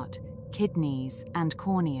his heart, kidneys, and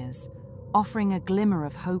corneas, offering a glimmer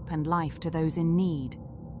of hope and life to those in need.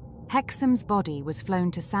 Hexum's body was flown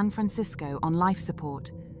to San Francisco on life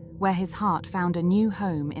support, where his heart found a new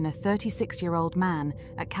home in a 36-year-old man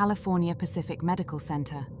at California Pacific Medical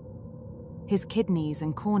Center. His kidneys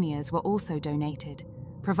and corneas were also donated,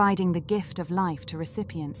 providing the gift of life to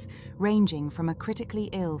recipients ranging from a critically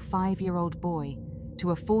ill 5-year-old boy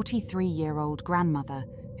to a 43-year-old grandmother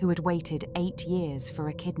who had waited 8 years for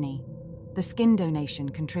a kidney. The skin donation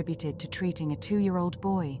contributed to treating a 2-year-old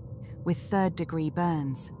boy with third-degree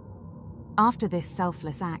burns. After this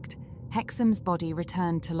selfless act, Hexum's body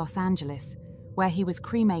returned to Los Angeles, where he was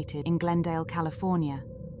cremated in Glendale, California.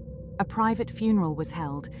 A private funeral was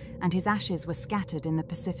held, and his ashes were scattered in the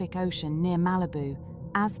Pacific Ocean near Malibu,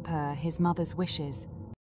 as per his mother's wishes.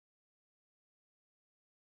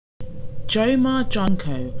 Jomar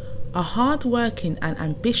Junko, a hard-working and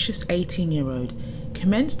ambitious 18-year-old,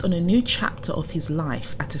 commenced on a new chapter of his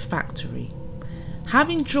life at a factory.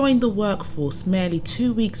 Having joined the workforce merely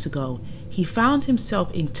 2 weeks ago, he found himself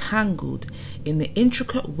entangled in the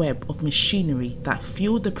intricate web of machinery that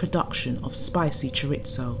fueled the production of spicy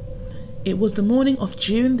chorizo. It was the morning of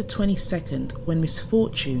June the 22nd when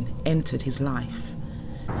misfortune entered his life.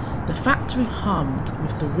 The factory hummed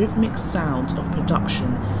with the rhythmic sounds of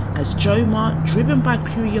production as Jomar, driven by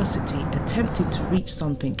curiosity, attempted to reach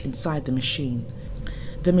something inside the machine.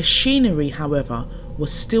 The machinery, however,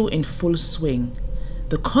 was still in full swing.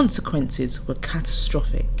 The consequences were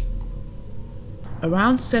catastrophic.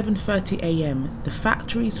 Around 7:30 a.m, the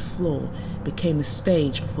factory's floor became the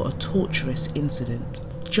stage for a torturous incident.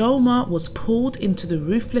 Jomar was pulled into the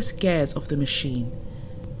ruthless gears of the machine.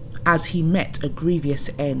 As he met a grievous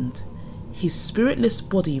end, his spiritless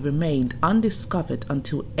body remained undiscovered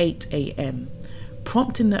until 8 a.m,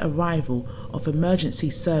 prompting the arrival of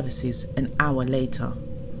emergency services an hour later.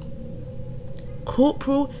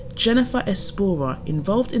 Corporal Jennifer Espora,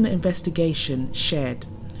 involved in the investigation, shared,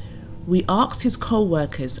 "We asked his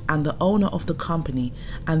co-workers and the owner of the company,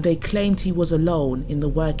 and they claimed he was alone in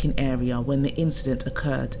the working area when the incident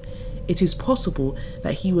occurred. It is possible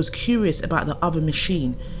that he was curious about the other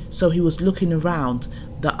machine, so he was looking around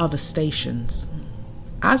the other stations."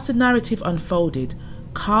 As the narrative unfolded,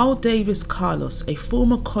 Carl Davis Carlos, a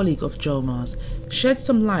former colleague of Jomar's, shed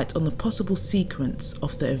some light on the possible sequence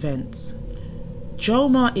of the events.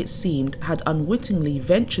 Jomar, it seemed, had unwittingly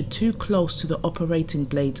ventured too close to the operating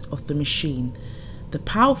blades of the machine. The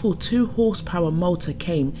powerful 2-horsepower motor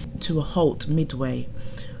came to a halt midway,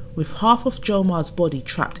 with half of Jomar's body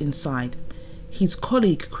trapped inside. His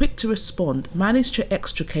colleague, quick to respond, managed to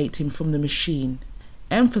extricate him from the machine,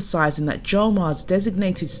 emphasizing that Jomar's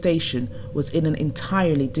designated station was in an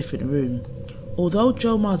entirely different room. Although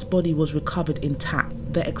Jomar's body was recovered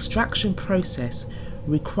intact, the extraction process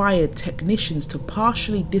required technicians to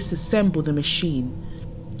partially disassemble the machine.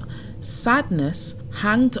 Sadness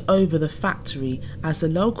hanged over the factory as the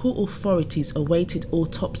local authorities awaited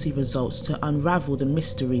autopsy results to unravel the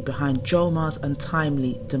mystery behind Jomar's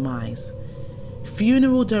untimely demise.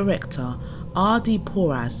 Funeral director R.D.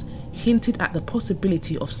 Porras hinted at the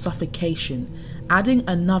possibility of suffocation, adding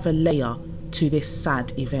another layer to this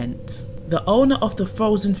sad event. The owner of the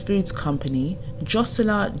frozen foods company,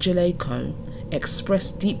 Josela Jeleko,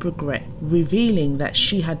 expressed deep regret, revealing that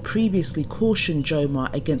she had previously cautioned Jomar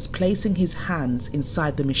against placing his hands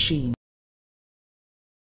inside the machine.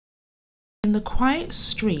 In the quiet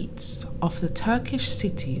streets of the Turkish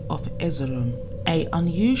city of Erzurum, an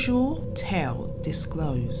unusual tale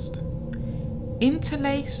disclosed.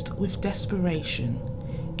 Interlaced with desperation,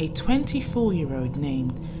 a 24-year-old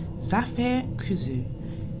named Zafer Kuzu,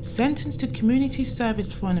 sentenced to community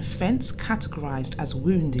service for an offence categorised as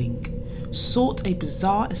wounding, sought a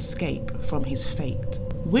bizarre escape from his fate.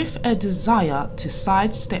 With a desire to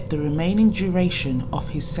sidestep the remaining duration of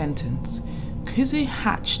his sentence, Kuzu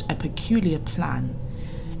hatched a peculiar plan,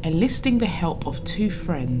 enlisting the help of 2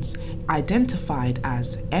 friends identified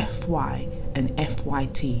as FY and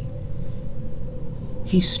FYT.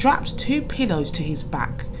 He strapped 2 pillows to his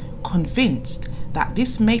back, convinced that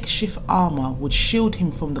this makeshift armour would shield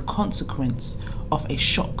him from the consequence of a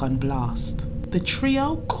shotgun blast. The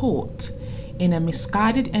trio, caught in a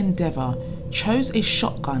misguided endeavour, chose a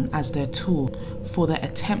shotgun as their tool for their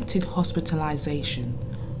attempted hospitalisation.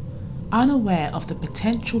 Unaware of the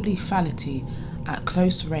potential lethality at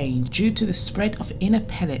close range due to the spread of inner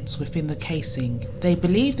pellets within the casing, they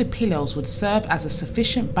believed the pillows would serve as a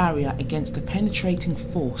sufficient barrier against the penetrating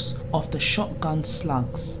force of the shotgun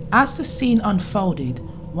slugs. As the scene unfolded,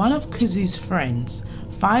 one of Kuzu's friends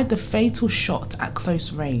fired the fatal shot at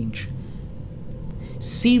close range,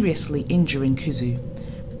 seriously injuring Kuzu.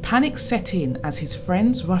 Panic set in as his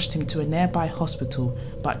friends rushed him to a nearby hospital,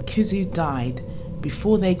 but Kuzu died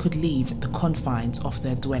before they could leave the confines of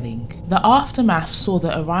their dwelling. The aftermath saw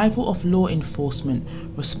the arrival of law enforcement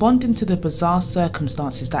responding to the bizarre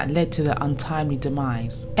circumstances that led to the untimely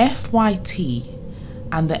demise. FYT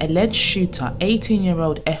and the alleged shooter,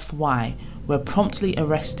 18-year-old FY, were promptly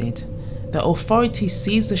arrested. The authorities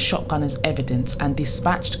seized the shotgun as evidence and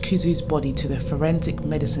dispatched Kuzu's body to the Forensic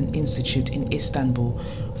Medicine Institute in Istanbul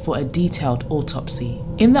for a detailed autopsy.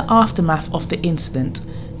 In the aftermath of the incident,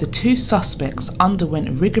 the two suspects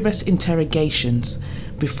underwent rigorous interrogations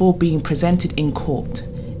before being presented in court.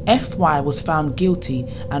 FY was found guilty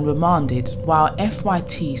and remanded, while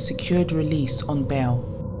FYT secured release on bail.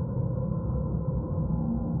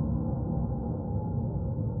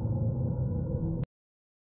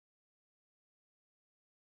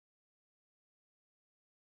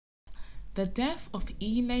 The death of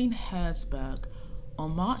Elaine Herzberg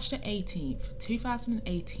on March 18,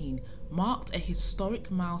 2018 marked a historic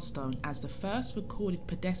milestone as the first recorded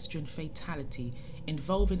pedestrian fatality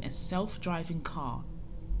involving a self-driving car.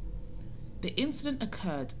 The incident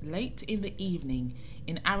occurred late in the evening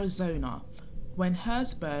in Arizona when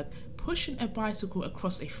Herzberg, pushing a bicycle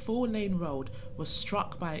across a 4-lane road, was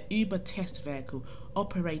struck by an Uber test vehicle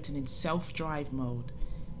operating in self-drive mode.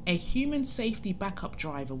 A human safety backup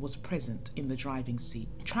driver was present in the driving seat.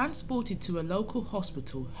 Transported to a local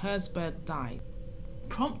hospital, Herzberg died,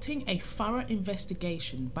 prompting a thorough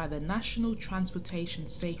investigation by the National Transportation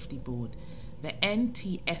Safety Board, the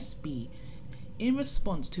NTSB. In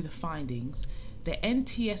response to the findings, the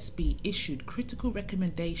NTSB issued critical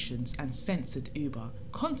recommendations and censored Uber.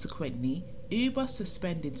 Consequently, Uber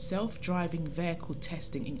suspended self-driving vehicle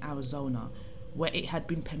testing in Arizona, where it had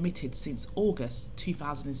been permitted since August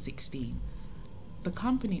 2016. The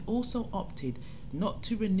company also opted not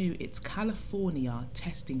to renew its California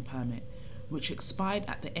testing permit, which expired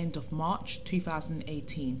at the end of March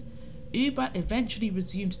 2018. Uber eventually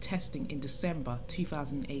resumed testing in December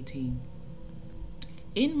 2018.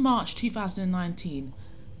 In March 2019,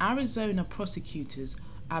 Arizona prosecutors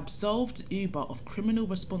absolved Uber of criminal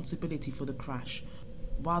responsibility for the crash,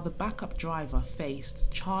 while the backup driver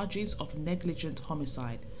faced charges of negligent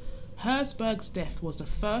homicide. Herzberg's death was the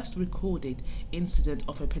first recorded incident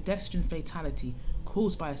of a pedestrian fatality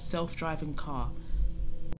caused by a self-driving car.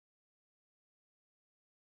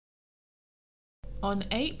 On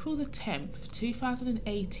April 10th,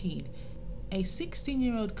 2018, a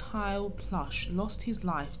 16-year-old Kyle Plush lost his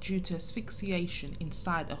life due to asphyxiation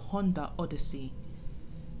inside a Honda Odyssey.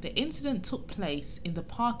 The incident took place in the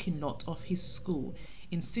parking lot of his school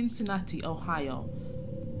in Cincinnati, Ohio,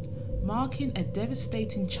 marking a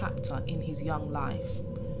devastating chapter in his young life.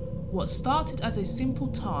 What started as a simple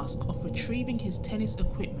task of retrieving his tennis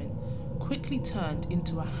equipment quickly turned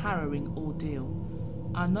into a harrowing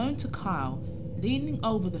ordeal. Unknown to Kyle, leaning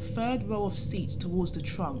over the third row of seats towards the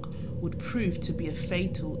trunk would prove to be a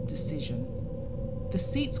fatal decision. The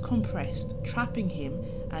seats compressed, trapping him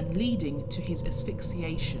and leading to his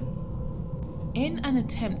asphyxiation. In an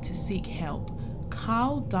attempt to seek help,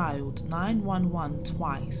 Kyle dialed 911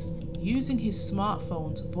 twice, using his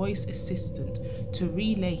smartphone's voice assistant to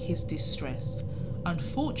relay his distress.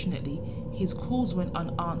 Unfortunately, his calls went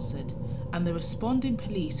unanswered, and the responding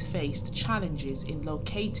police faced challenges in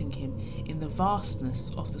locating him in the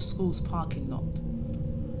vastness of the school's parking lot.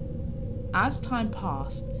 As time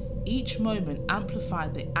passed, each moment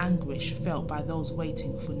amplified the anguish felt by those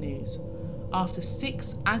waiting for news. After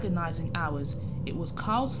 6 agonizing hours, it was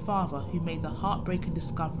Kyle's father who made the heartbreaking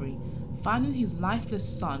discovery, finding his lifeless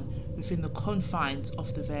son within the confines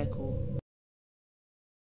of the vehicle.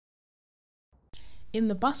 In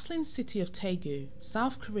the bustling city of Daegu,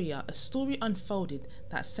 South Korea, a story unfolded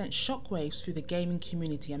that sent shockwaves through the gaming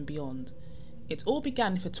community and beyond. It all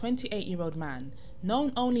began with a 28-year-old man,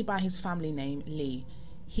 known only by his family name, Lee.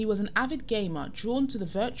 He was an avid gamer drawn to the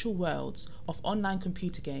virtual worlds of online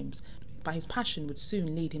computer games, but his passion would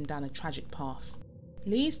soon lead him down a tragic path.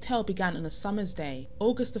 Lee's tale began on a summer's day,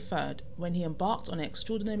 August the 3rd, when he embarked on an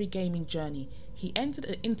extraordinary gaming journey. He entered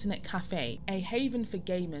an internet cafe, a haven for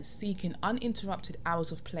gamers seeking uninterrupted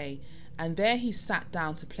hours of play, and there he sat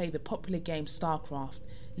down to play the popular game StarCraft.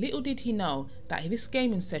 Little did he know that this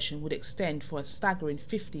gaming session would extend for a staggering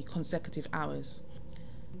 50 consecutive hours.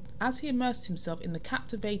 As he immersed himself in the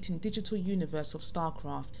captivating digital universe of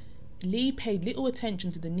StarCraft, Lee paid little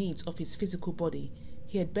attention to the needs of his physical body.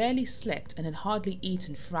 He had barely slept and had hardly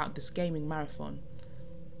eaten throughout this gaming marathon.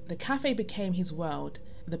 The cafe became his world,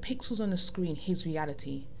 the pixels on the screen his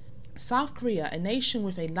reality. South Korea, a nation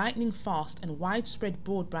with a lightning-fast and widespread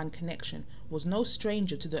broadband connection, was no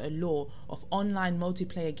stranger to the allure of online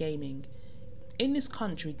multiplayer gaming. In this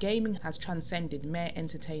country, gaming has transcended mere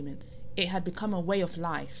entertainment. It had become a way of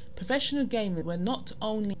life. Professional gamers were not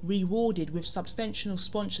only rewarded with substantial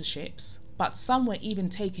sponsorships, but some were even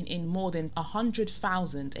taking in more than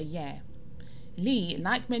 100,000 a year. Lee,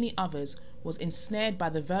 like many others, was ensnared by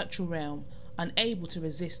the virtual realm. unable to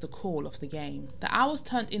resist the call of the game. The hours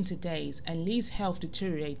turned into days and Lee's health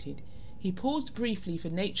deteriorated. He paused briefly for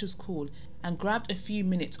nature's call and grabbed a few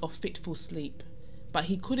minutes of fitful sleep, but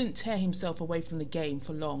he couldn't tear himself away from the game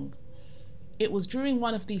for long. It was during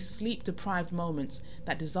one of these sleep-deprived moments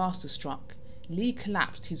that disaster struck. Lee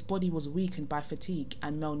collapsed. His body was weakened by fatigue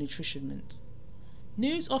and malnutrition.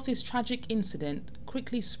 News of this tragic incident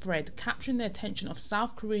quickly spread, capturing the attention of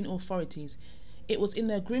South Korean authorities. It was in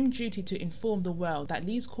their grim duty to inform the world that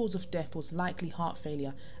Lee's cause of death was likely heart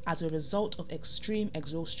failure as a result of extreme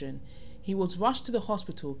exhaustion. He was rushed to the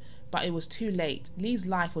hospital, but it was too late. Lee's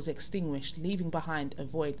life was extinguished, leaving behind a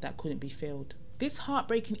void that couldn't be filled. This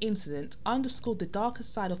heartbreaking incident underscored the darker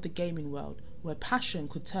side of the gaming world, where passion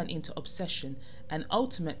could turn into obsession and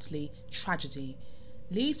ultimately tragedy.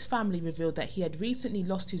 Lee's family revealed that he had recently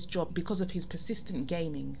lost his job because of his persistent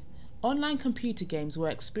gaming. Online computer games were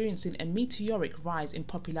experiencing a meteoric rise in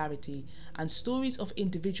popularity, and stories of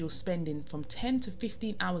individuals spending from 10 to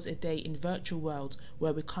 15 hours a day in virtual worlds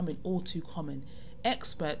were becoming all too common.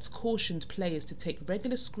 Experts cautioned players to take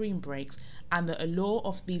regular screen breaks, and the allure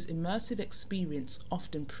of these immersive experiences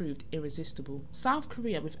often proved irresistible. South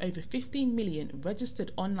Korea, with over 15 million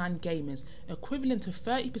registered online gamers, equivalent to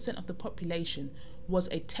 30% of the population, was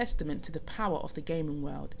a testament to the power of the gaming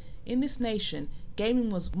world. In this nation,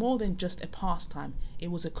 gaming was more than just a pastime.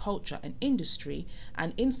 It was a culture, an industry,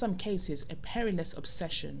 and in some cases, a perilous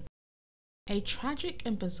obsession. A tragic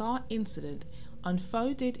and bizarre incident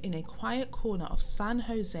unfolded in a quiet corner of San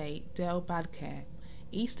Jose del Balcarce,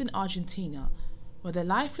 eastern Argentina, where the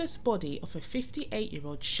lifeless body of a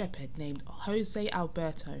 58-year-old shepherd named Jose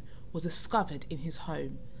Alberto was discovered in his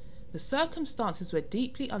home. The circumstances were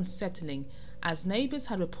deeply unsettling, as neighbours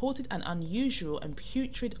had reported an unusual and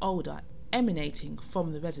putrid odour emanating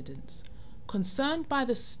from the residence. Concerned by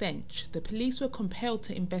the stench, the police were compelled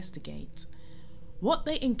to investigate. What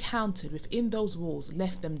they encountered within those walls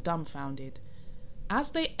left them dumbfounded.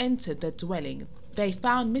 As they entered the dwelling, they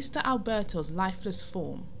found Mr. Alberto's lifeless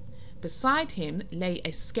form. Beside him lay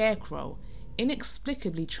a scarecrow,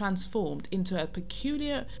 inexplicably transformed into a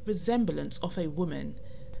peculiar resemblance of a woman.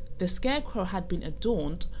 The scarecrow had been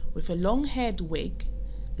adorned with a long-haired wig,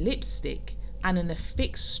 lipstick, and an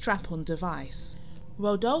affixed strap-on device.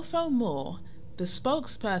 Rodolfo Moore, the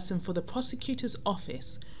spokesperson for the prosecutor's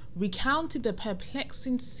office, recounted the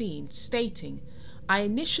perplexing scene, stating, "I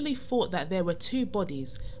initially thought that there were two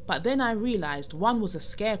bodies, but then I realized one was a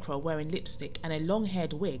scarecrow wearing lipstick and a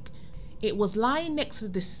long-haired wig. It was lying next to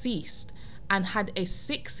the deceased and had a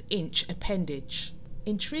 6-inch appendage."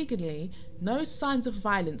 Intriguingly, no signs of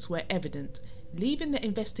violence were evident, leaving the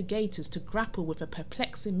investigators to grapple with a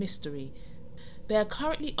perplexing mystery. They are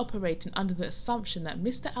currently operating under the assumption that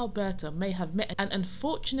Mr. Alberto may have met an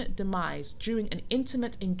unfortunate demise during an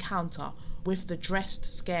intimate encounter with the dressed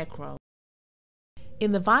scarecrow.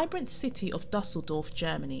 In the vibrant city of Dusseldorf,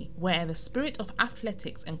 Germany, where the spirit of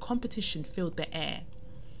athletics and competition filled the air,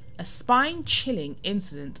 a spine-chilling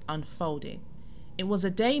incident unfolded. It was a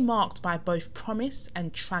day marked by both promise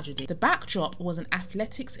and tragedy. The backdrop was an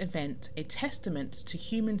athletics event, a testament to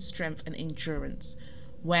human strength and endurance,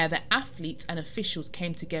 where the athletes and officials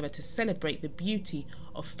came together to celebrate the beauty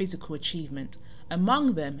of physical achievement.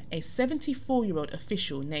 Among them, a 74-year-old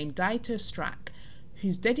official named Dieter Strack,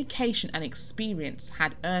 whose dedication and experience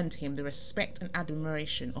had earned him the respect and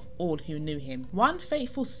admiration of all who knew him. One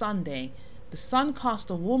fateful Sunday, the sun cast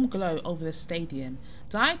a warm glow over the stadium.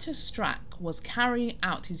 Dieter Strack was carrying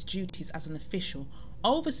out his duties as an official,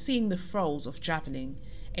 overseeing the throws of javelin,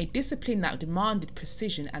 a discipline that demanded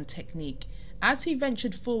precision and technique. As he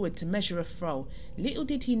ventured forward to measure a throw, little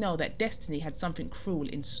did he know that destiny had something cruel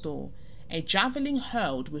in store. A javelin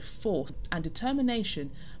hurled with force and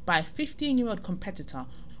determination by a 15-year-old competitor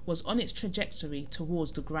was on its trajectory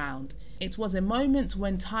towards the ground. It was a moment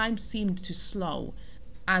when time seemed to slow,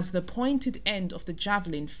 as the pointed end of the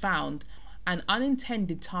javelin found an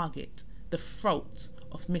unintended target, the throat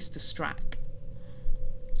of Mr. Strack.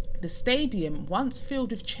 The stadium, once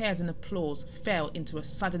filled with cheers and applause, fell into a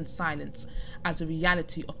sudden silence as the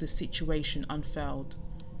reality of the situation unfurled.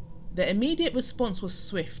 The immediate response was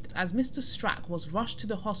swift, as Mr. Strack was rushed to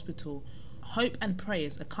the hospital, hope and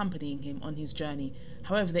prayers accompanying him on his journey.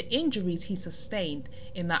 However, the injuries he sustained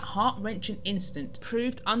in that heart-wrenching instant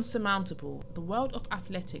proved unsurmountable. The world of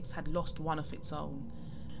athletics had lost one of its own.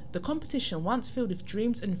 The competition, once filled with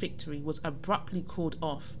dreams and victory, was abruptly called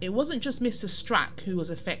off. It wasn't just Mr. Strack who was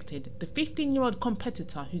affected. The 15-year-old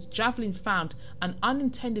competitor, whose javelin found an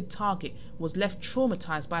unintended target, was left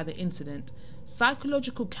traumatized by the incident.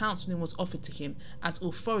 Psychological counselling was offered to him as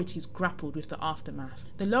authorities grappled with the aftermath.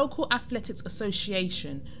 The local Athletics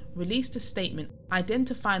Association released a statement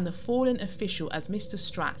identifying the fallen official as Mr.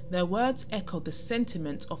 Strack. Their words echoed the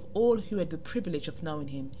sentiments of all who had the privilege of knowing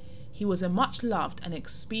him. He was a much-loved and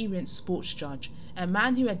experienced sports judge, a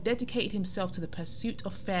man who had dedicated himself to the pursuit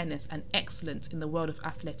of fairness and excellence in the world of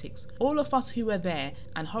athletics. All of us who were there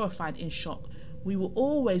and horrified in shock, we will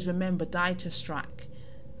always remember Dieter Strack.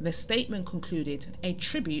 The statement concluded, a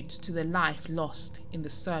tribute to the life lost in the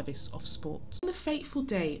service of sport. On the fateful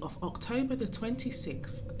day of October the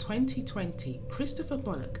 26th, 2020, Christopher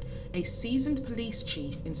Bullock, a seasoned police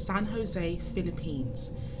chief in San Jose,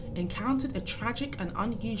 Philippines, encountered a tragic and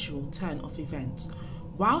unusual turn of events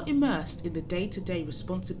while immersed in the day-to-day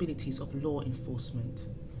responsibilities of law enforcement.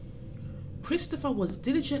 Christopher was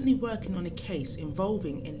diligently working on a case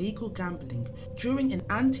involving illegal gambling during an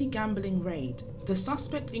anti-gambling raid. The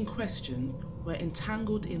suspect in question were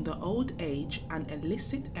entangled in the old age and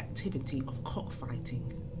illicit activity of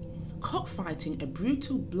cockfighting. Cockfighting, a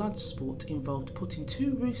brutal blood sport, involved putting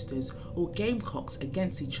two roosters or gamecocks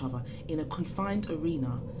against each other in a confined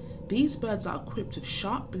arena. These birds are equipped with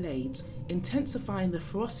sharp blades, intensifying the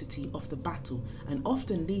ferocity of the battle and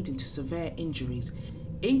often leading to severe injuries,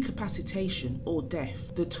 incapacitation or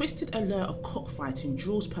death. The twisted allure of cockfighting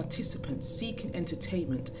draws participants seeking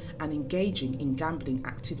entertainment and engaging in gambling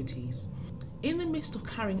activities. In the midst of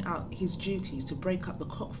carrying out his duties to break up the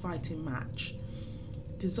cockfighting match,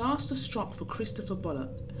 disaster struck for Christopher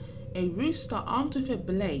Bullock. A rooster armed with a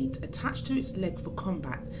blade attached to its leg for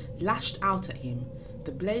combat lashed out at him.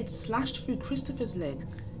 The blade slashed through Christopher's leg,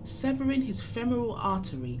 severing his femoral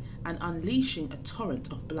artery and unleashing a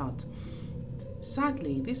torrent of blood.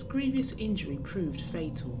 Sadly, this grievous injury proved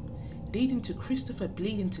fatal, leading to Christopher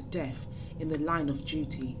bleeding to death in the line of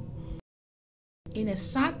duty. In a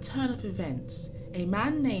sad turn of events, a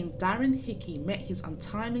man named Darren Hickey met his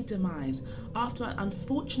untimely demise after an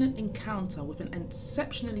unfortunate encounter with an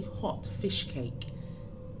exceptionally hot fish cake.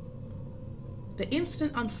 The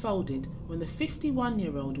incident unfolded when the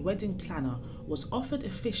 51-year-old wedding planner was offered a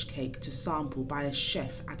fish cake to sample by a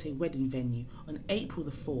chef at a wedding venue on April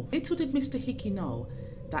the 4th. Little did Mr. Hickey know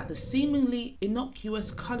that the seemingly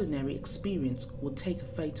innocuous culinary experience would take a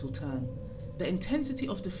fatal turn. The intensity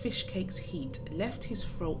of the fish cake's heat left his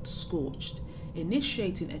throat scorched,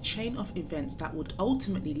 initiating a chain of events that would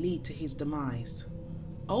ultimately lead to his demise.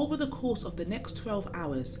 Over the course of the next 12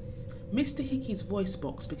 hours, Mr. Hickey's voice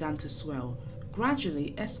box began to swell,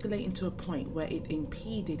 gradually escalating to a point where it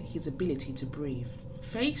impeded his ability to breathe.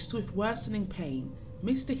 Faced with worsening pain,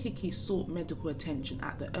 Mr. Hickey sought medical attention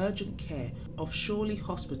at the urgent care of Shawley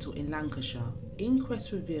Hospital in Lancashire.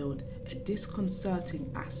 Inquest revealed a disconcerting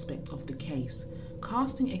aspect of the case,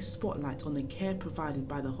 casting a spotlight on the care provided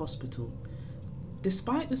by the hospital.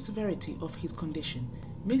 Despite the severity of his condition,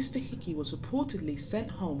 Mr. Hickey was reportedly sent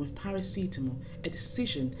home with paracetamol, a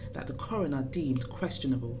decision that the coroner deemed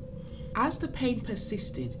questionable. As the pain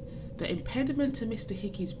persisted, the impediment to Mr.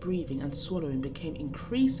 Hickey's breathing and swallowing became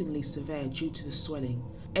increasingly severe due to the swelling.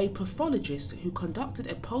 A pathologist who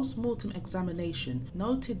conducted a post-mortem examination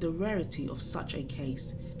noted the rarity of such a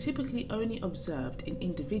case, typically only observed in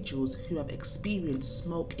individuals who have experienced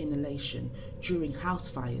smoke inhalation during house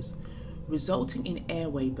fires, resulting in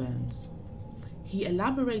airway burns. He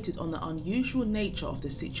elaborated on the unusual nature of the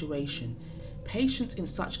situation. Patients in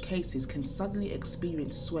such cases can suddenly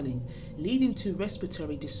experience swelling, leading to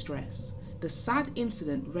respiratory distress. The sad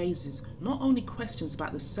incident raises not only questions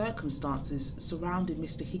about the circumstances surrounding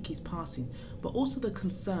Mr. Hickey's passing, but also the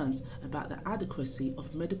concerns about the adequacy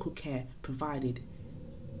of medical care provided.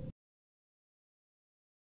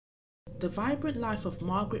 The vibrant life of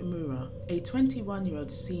Margaret Mura, a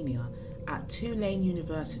 21-year-old senior at Tulane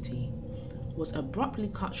University, was abruptly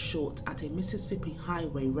cut short at a Mississippi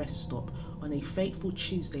highway rest stop on a fateful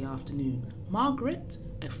Tuesday afternoon. Margaret,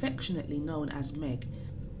 affectionately known as Meg,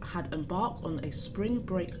 had embarked on a spring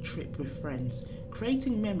break trip with friends,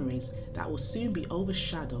 creating memories that will soon be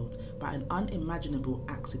overshadowed by an unimaginable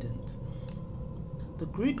accident. The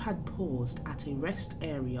group had paused at a rest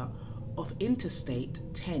area of Interstate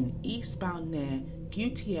 10 eastbound near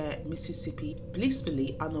Gutiérrez, Mississippi,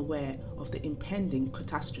 blissfully unaware of the impending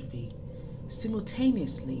catastrophe.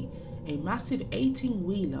 Simultaneously, a massive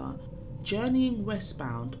 18-wheeler journeying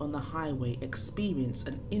westbound on the highway experienced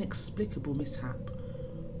an inexplicable mishap.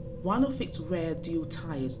 One of its rear dual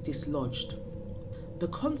tires dislodged. The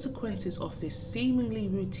consequences of this seemingly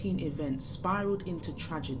routine event spiraled into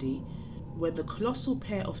tragedy when the colossal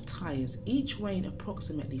pair of tires, each weighing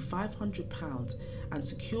approximately 500 pounds and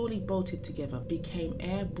securely bolted together, became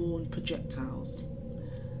airborne projectiles.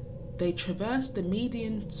 They traversed the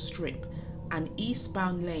median strip and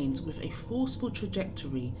eastbound lanes with a forceful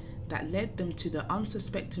trajectory that led them to the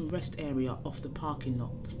unsuspecting rest area of the parking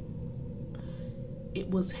lot. It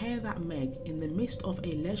was here that Meg, in the midst of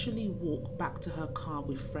a leisurely walk back to her car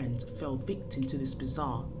with friends, fell victim to this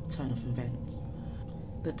bizarre turn of events.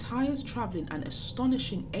 The tyres travelling an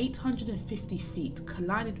astonishing 850 feet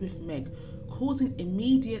collided with Meg, causing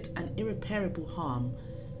immediate and irreparable harm.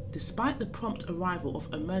 Despite the prompt arrival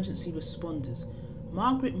of emergency responders,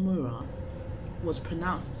 Margaret Murrah was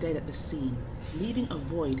pronounced dead at the scene, leaving a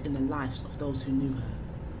void in the lives of those who knew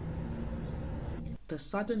her. The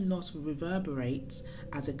sudden loss reverberates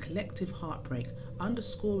as a collective heartbreak,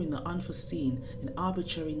 underscoring the unforeseen and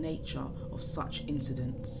arbitrary nature of such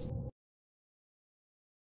incidents.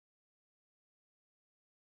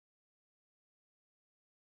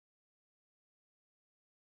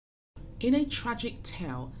 In a tragic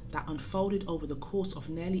tale that unfolded over the course of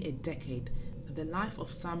nearly a decade, the life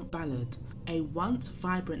of Sam Ballard, a once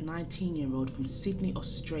vibrant 19-year-old from Sydney,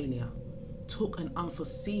 Australia, took an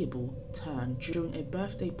unforeseeable turn during a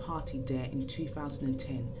birthday party there in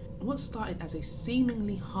 2010. What started as a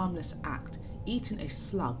seemingly harmless act, eating a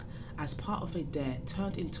slug as part of a dare,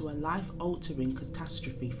 turned into a life-altering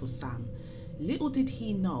catastrophe for Sam. Little did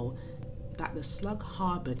he know that the slug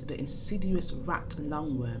harboured the insidious rat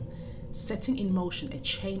lungworm, setting in motion a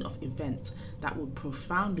chain of events that would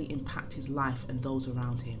profoundly impact his life and those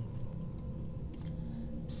around him.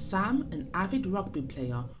 Sam, an avid rugby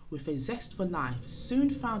player with a zest for life, soon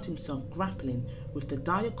found himself grappling with the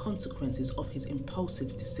dire consequences of his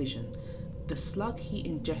impulsive decision. The slug he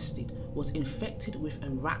ingested was infected with a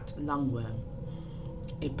rat lungworm,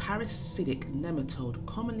 a parasitic nematode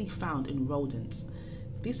commonly found in rodents.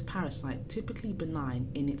 This parasite, typically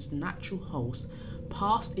benign in its natural host,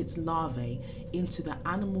 passed its larvae into the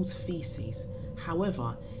animal's feces.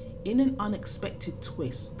 However, in an unexpected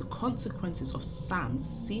twist, the consequences of Sam's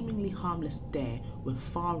seemingly harmless dare were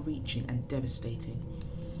far-reaching and devastating.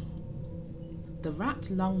 The rat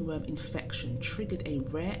lungworm infection triggered a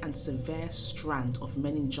rare and severe strand of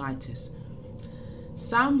meningitis.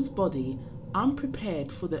 Sam's body,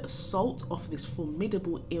 unprepared for the assault of this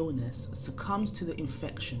formidable illness, succumbs to the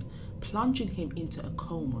infection, plunging him into a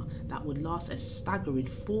coma that would last a staggering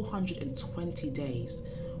 420 days.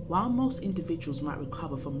 While most individuals might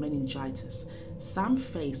recover from meningitis, Sam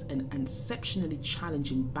faced an exceptionally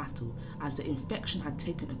challenging battle as the infection had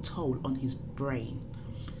taken a toll on his brain.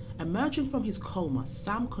 Emerging from his coma,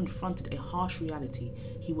 Sam confronted a harsh reality.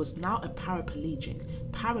 He was now a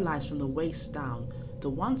paraplegic, paralysed from the waist down. The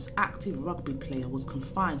once active rugby player was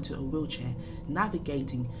confined to a wheelchair,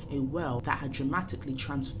 navigating a world that had dramatically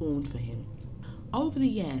transformed for him. Over the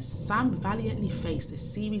years, Sam valiantly faced a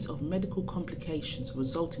series of medical complications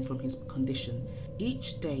resulting from his condition.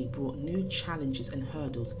 Each day brought new challenges and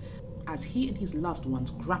hurdles as he and his loved ones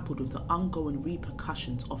grappled with the ongoing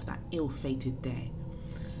repercussions of that ill-fated day.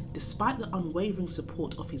 Despite the unwavering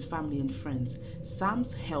support of his family and friends,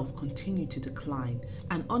 Sam's health continued to decline,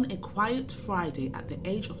 and on a quiet Friday at the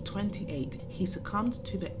age of 28, he succumbed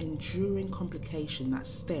to the enduring complication that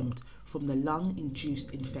stemmed from the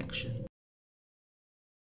lung-induced infection.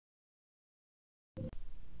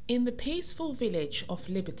 In the peaceful village of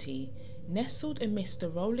Liberty, nestled amidst the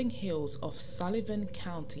rolling hills of Sullivan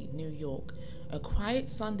County, New York, a quiet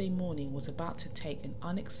Sunday morning was about to take an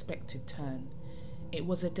unexpected turn. It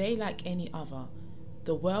was a day like any other,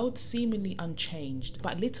 the world seemingly unchanged,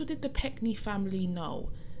 but little did the Peckney family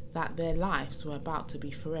know that their lives were about to be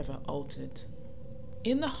forever altered.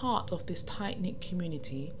 In the heart of this tight-knit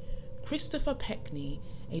community, Christopher Peckney,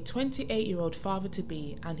 a 28-year-old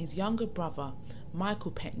father-to-be, and his younger brother,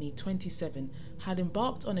 Michael Peckney, 27, had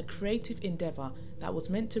embarked on a creative endeavour that was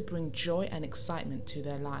meant to bring joy and excitement to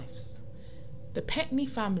their lives. The Peckney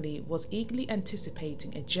family was eagerly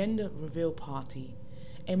anticipating a gender reveal party,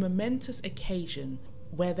 a momentous occasion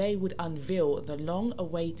where they would unveil the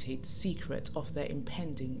long-awaited secret of their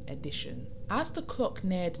impending addition. As the clock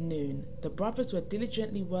neared noon, the brothers were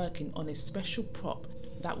diligently working on a special prop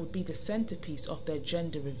that would be the centerpiece of their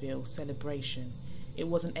gender reveal celebration. It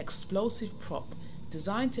was an explosive prop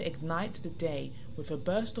designed to ignite the day with a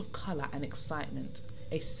burst of colour and excitement,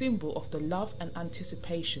 a symbol of the love and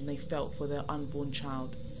anticipation they felt for their unborn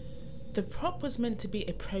child. The prop was meant to be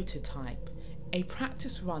a prototype, a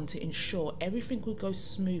practice run to ensure everything would go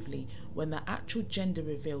smoothly when the actual gender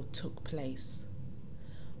reveal took place.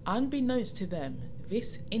 Unbeknownst to them,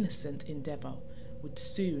 this innocent endeavour would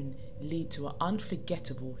soon lead to an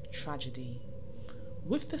unforgettable tragedy.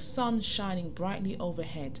 With the sun shining brightly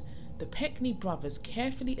overhead, the Peckney brothers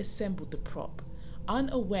carefully assembled the prop,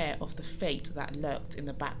 unaware of the fate that lurked in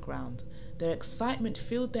the background. Their excitement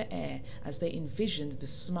filled the air as they envisioned the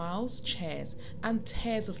smiles, cheers, and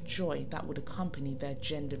tears of joy that would accompany their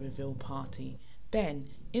gender reveal party. Then,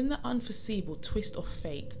 in the unforeseeable twist of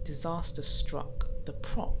fate, disaster struck. The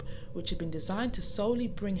prop, which had been designed to solely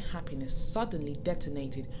bring happiness, suddenly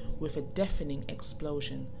detonated with a deafening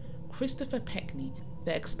explosion. Christopher Peckney,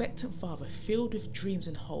 the expectant father filled with dreams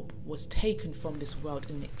and hope, was taken from this world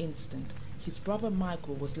in an instant. His brother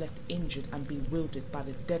Michael was left injured and bewildered by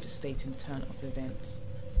the devastating turn of events.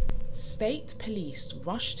 State police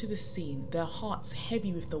rushed to the scene, their hearts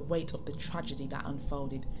heavy with the weight of the tragedy that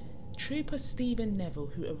unfolded. Trooper Stephen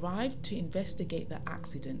Neville, who arrived to investigate the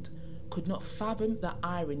accident, could not fathom the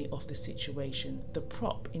irony of the situation. The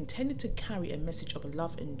prop, intended to carry a message of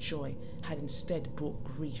love and joy, had instead brought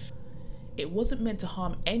grief. It wasn't meant to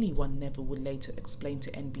harm anyone, Neville would later explain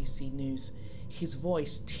to NBC News, his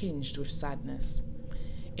voice tinged with sadness.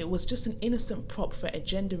 It was just an innocent prop for a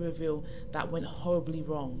gender reveal that went horribly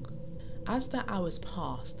wrong. As the hours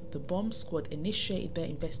passed, the bomb squad initiated their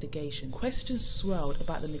investigation. Questions swirled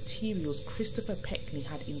about the materials Christopher Peckney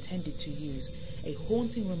had intended to use, a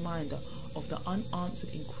haunting reminder of the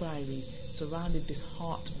unanswered inquiries surrounding this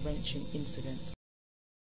heart-wrenching incident.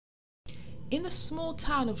 In the small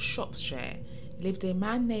town of Shropshire lived a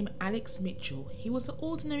man named Alex Mitchell. He was an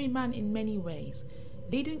ordinary man in many ways,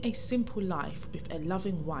 leading a simple life with a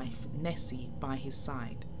loving wife, Nessie, by his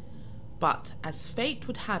side. But as fate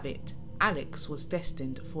would have it, Alex was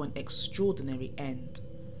destined for an extraordinary end.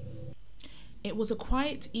 It was a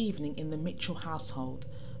quiet evening in the Mitchell household.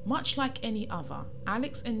 Much like any other,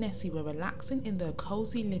 Alex and Nessie were relaxing in their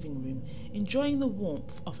cosy living room, enjoying the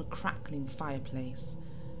warmth of a crackling fireplace.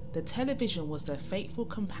 The television was their faithful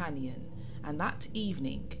companion, and that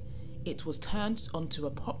evening it was turned onto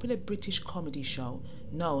a popular British comedy show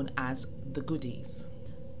known as The Goodies.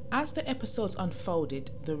 As the episodes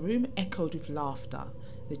unfolded, the room echoed with laughter.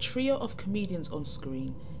 The trio of comedians on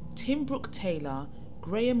screen, Tim Brooke-Taylor,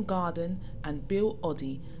 Graham Garden and Bill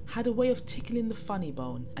Oddie, had a way of tickling the funny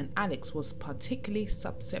bone, and Alex was particularly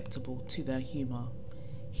susceptible to their humour.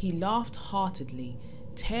 He laughed heartedly,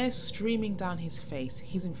 tears streaming down his face,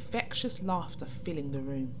 his infectious laughter filling the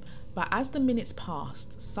room. But as the minutes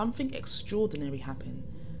passed, something extraordinary happened.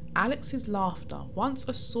 Alex's laughter, once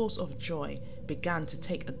a source of joy, began to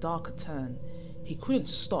take a darker turn. He couldn't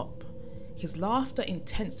stop. His laughter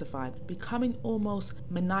intensified, becoming almost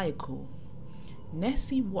maniacal.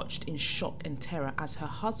 Nessie watched in shock and terror as her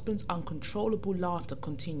husband's uncontrollable laughter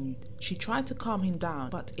continued. She tried to calm him down,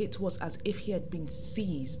 but it was as if he had been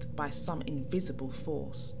seized by some invisible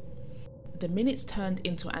force. The minutes turned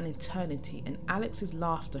into an eternity, and Alex's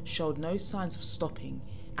laughter showed no signs of stopping,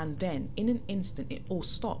 and then, in an instant, it all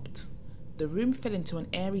stopped. The room fell into an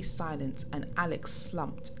eerie silence, and Alex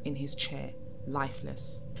slumped in his chair,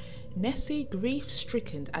 lifeless. Nessie,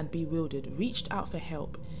 grief-stricken and bewildered, reached out for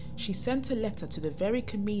help. She sent a letter to the very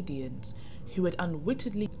comedians who had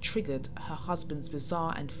unwittingly triggered her husband's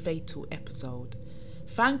bizarre and fatal episode,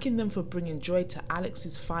 thanking them for bringing joy to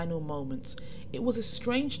Alex's final moments. It was a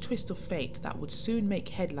strange twist of fate that would soon make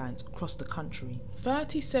headlines across the country.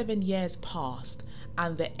 37 years passed,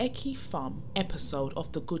 and the Eki Thumb episode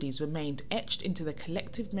of The Goodies remained etched into the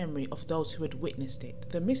collective memory of those who had witnessed it.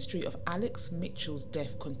 The mystery of Alex Mitchell's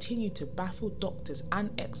death continued to baffle doctors and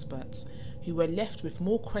experts, who were left with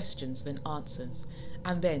more questions than answers.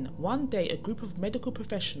 And then, one day, a group of medical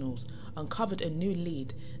professionals uncovered a new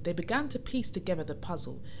lead. They began to piece together the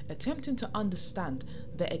puzzle, attempting to understand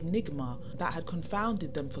the enigma that had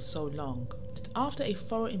confounded them for so long. After a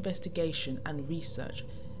thorough investigation and research,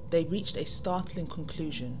 they reached a startling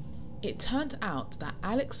conclusion. It turned out that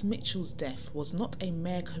Alex Mitchell's death was not a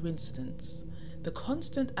mere coincidence. The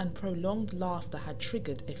constant and prolonged laughter had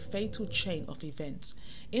triggered a fatal chain of events.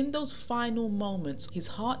 In those final moments, his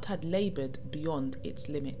heart had laboured beyond its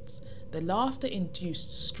limits. The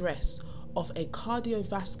laughter-induced stress of a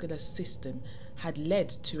cardiovascular system had led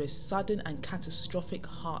to a sudden and catastrophic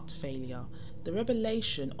heart failure. The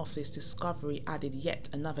revelation of this discovery added yet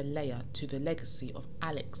another layer to the legacy of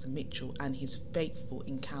Alex Mitchell and his fateful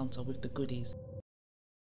encounter with the Goodies.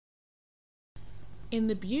 In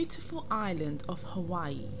the beautiful island of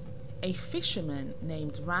Hawaii, a fisherman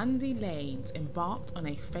named Randy Lanes embarked on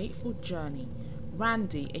a fateful journey.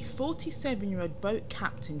 Randy, a 47-year-old boat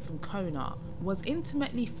captain from Kona, was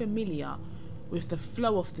intimately familiar with the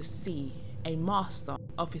flow of the sea, a master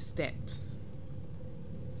of its depths.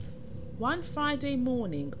 One Friday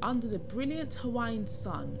morning, under the brilliant Hawaiian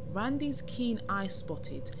sun, Randy's keen eye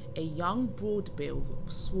spotted a young broadbill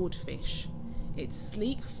swordfish, its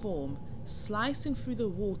sleek form slicing through the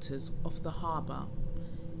waters of the harbour.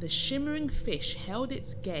 The shimmering fish held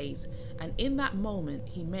its gaze, and in that moment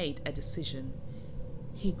he made a decision.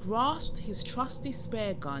 He grasped his trusty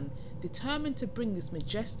spare gun, determined to bring this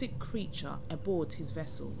majestic creature aboard his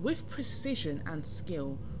vessel. With precision and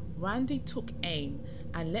skill, Randy took aim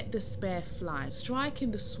and let the spear fly, striking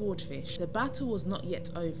the swordfish. The battle was not yet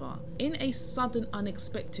over. In a sudden,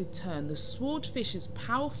 unexpected turn, the swordfish's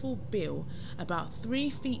powerful bill, about 3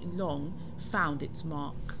 feet long, found its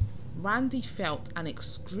mark. Randy felt an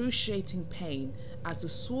excruciating pain as the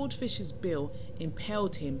swordfish's bill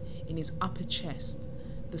impaled him in his upper chest.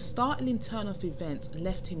 The startling turn of events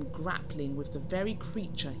left him grappling with the very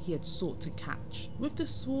creature he had sought to catch. With the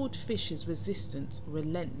swordfish's resistance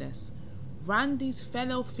relentless, Randy's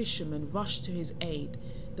fellow fishermen rushed to his aid.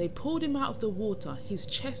 They pulled him out of the water, his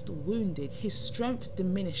chest wounded, his strength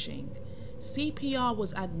diminishing. CPR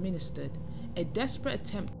was administered, a desperate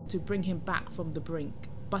attempt to bring him back from the brink.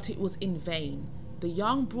 But it was in vain. The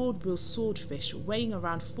young broadbill swordfish, weighing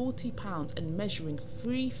around 40 pounds and measuring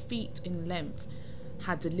 3 feet in length,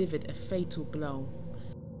 had delivered a fatal blow.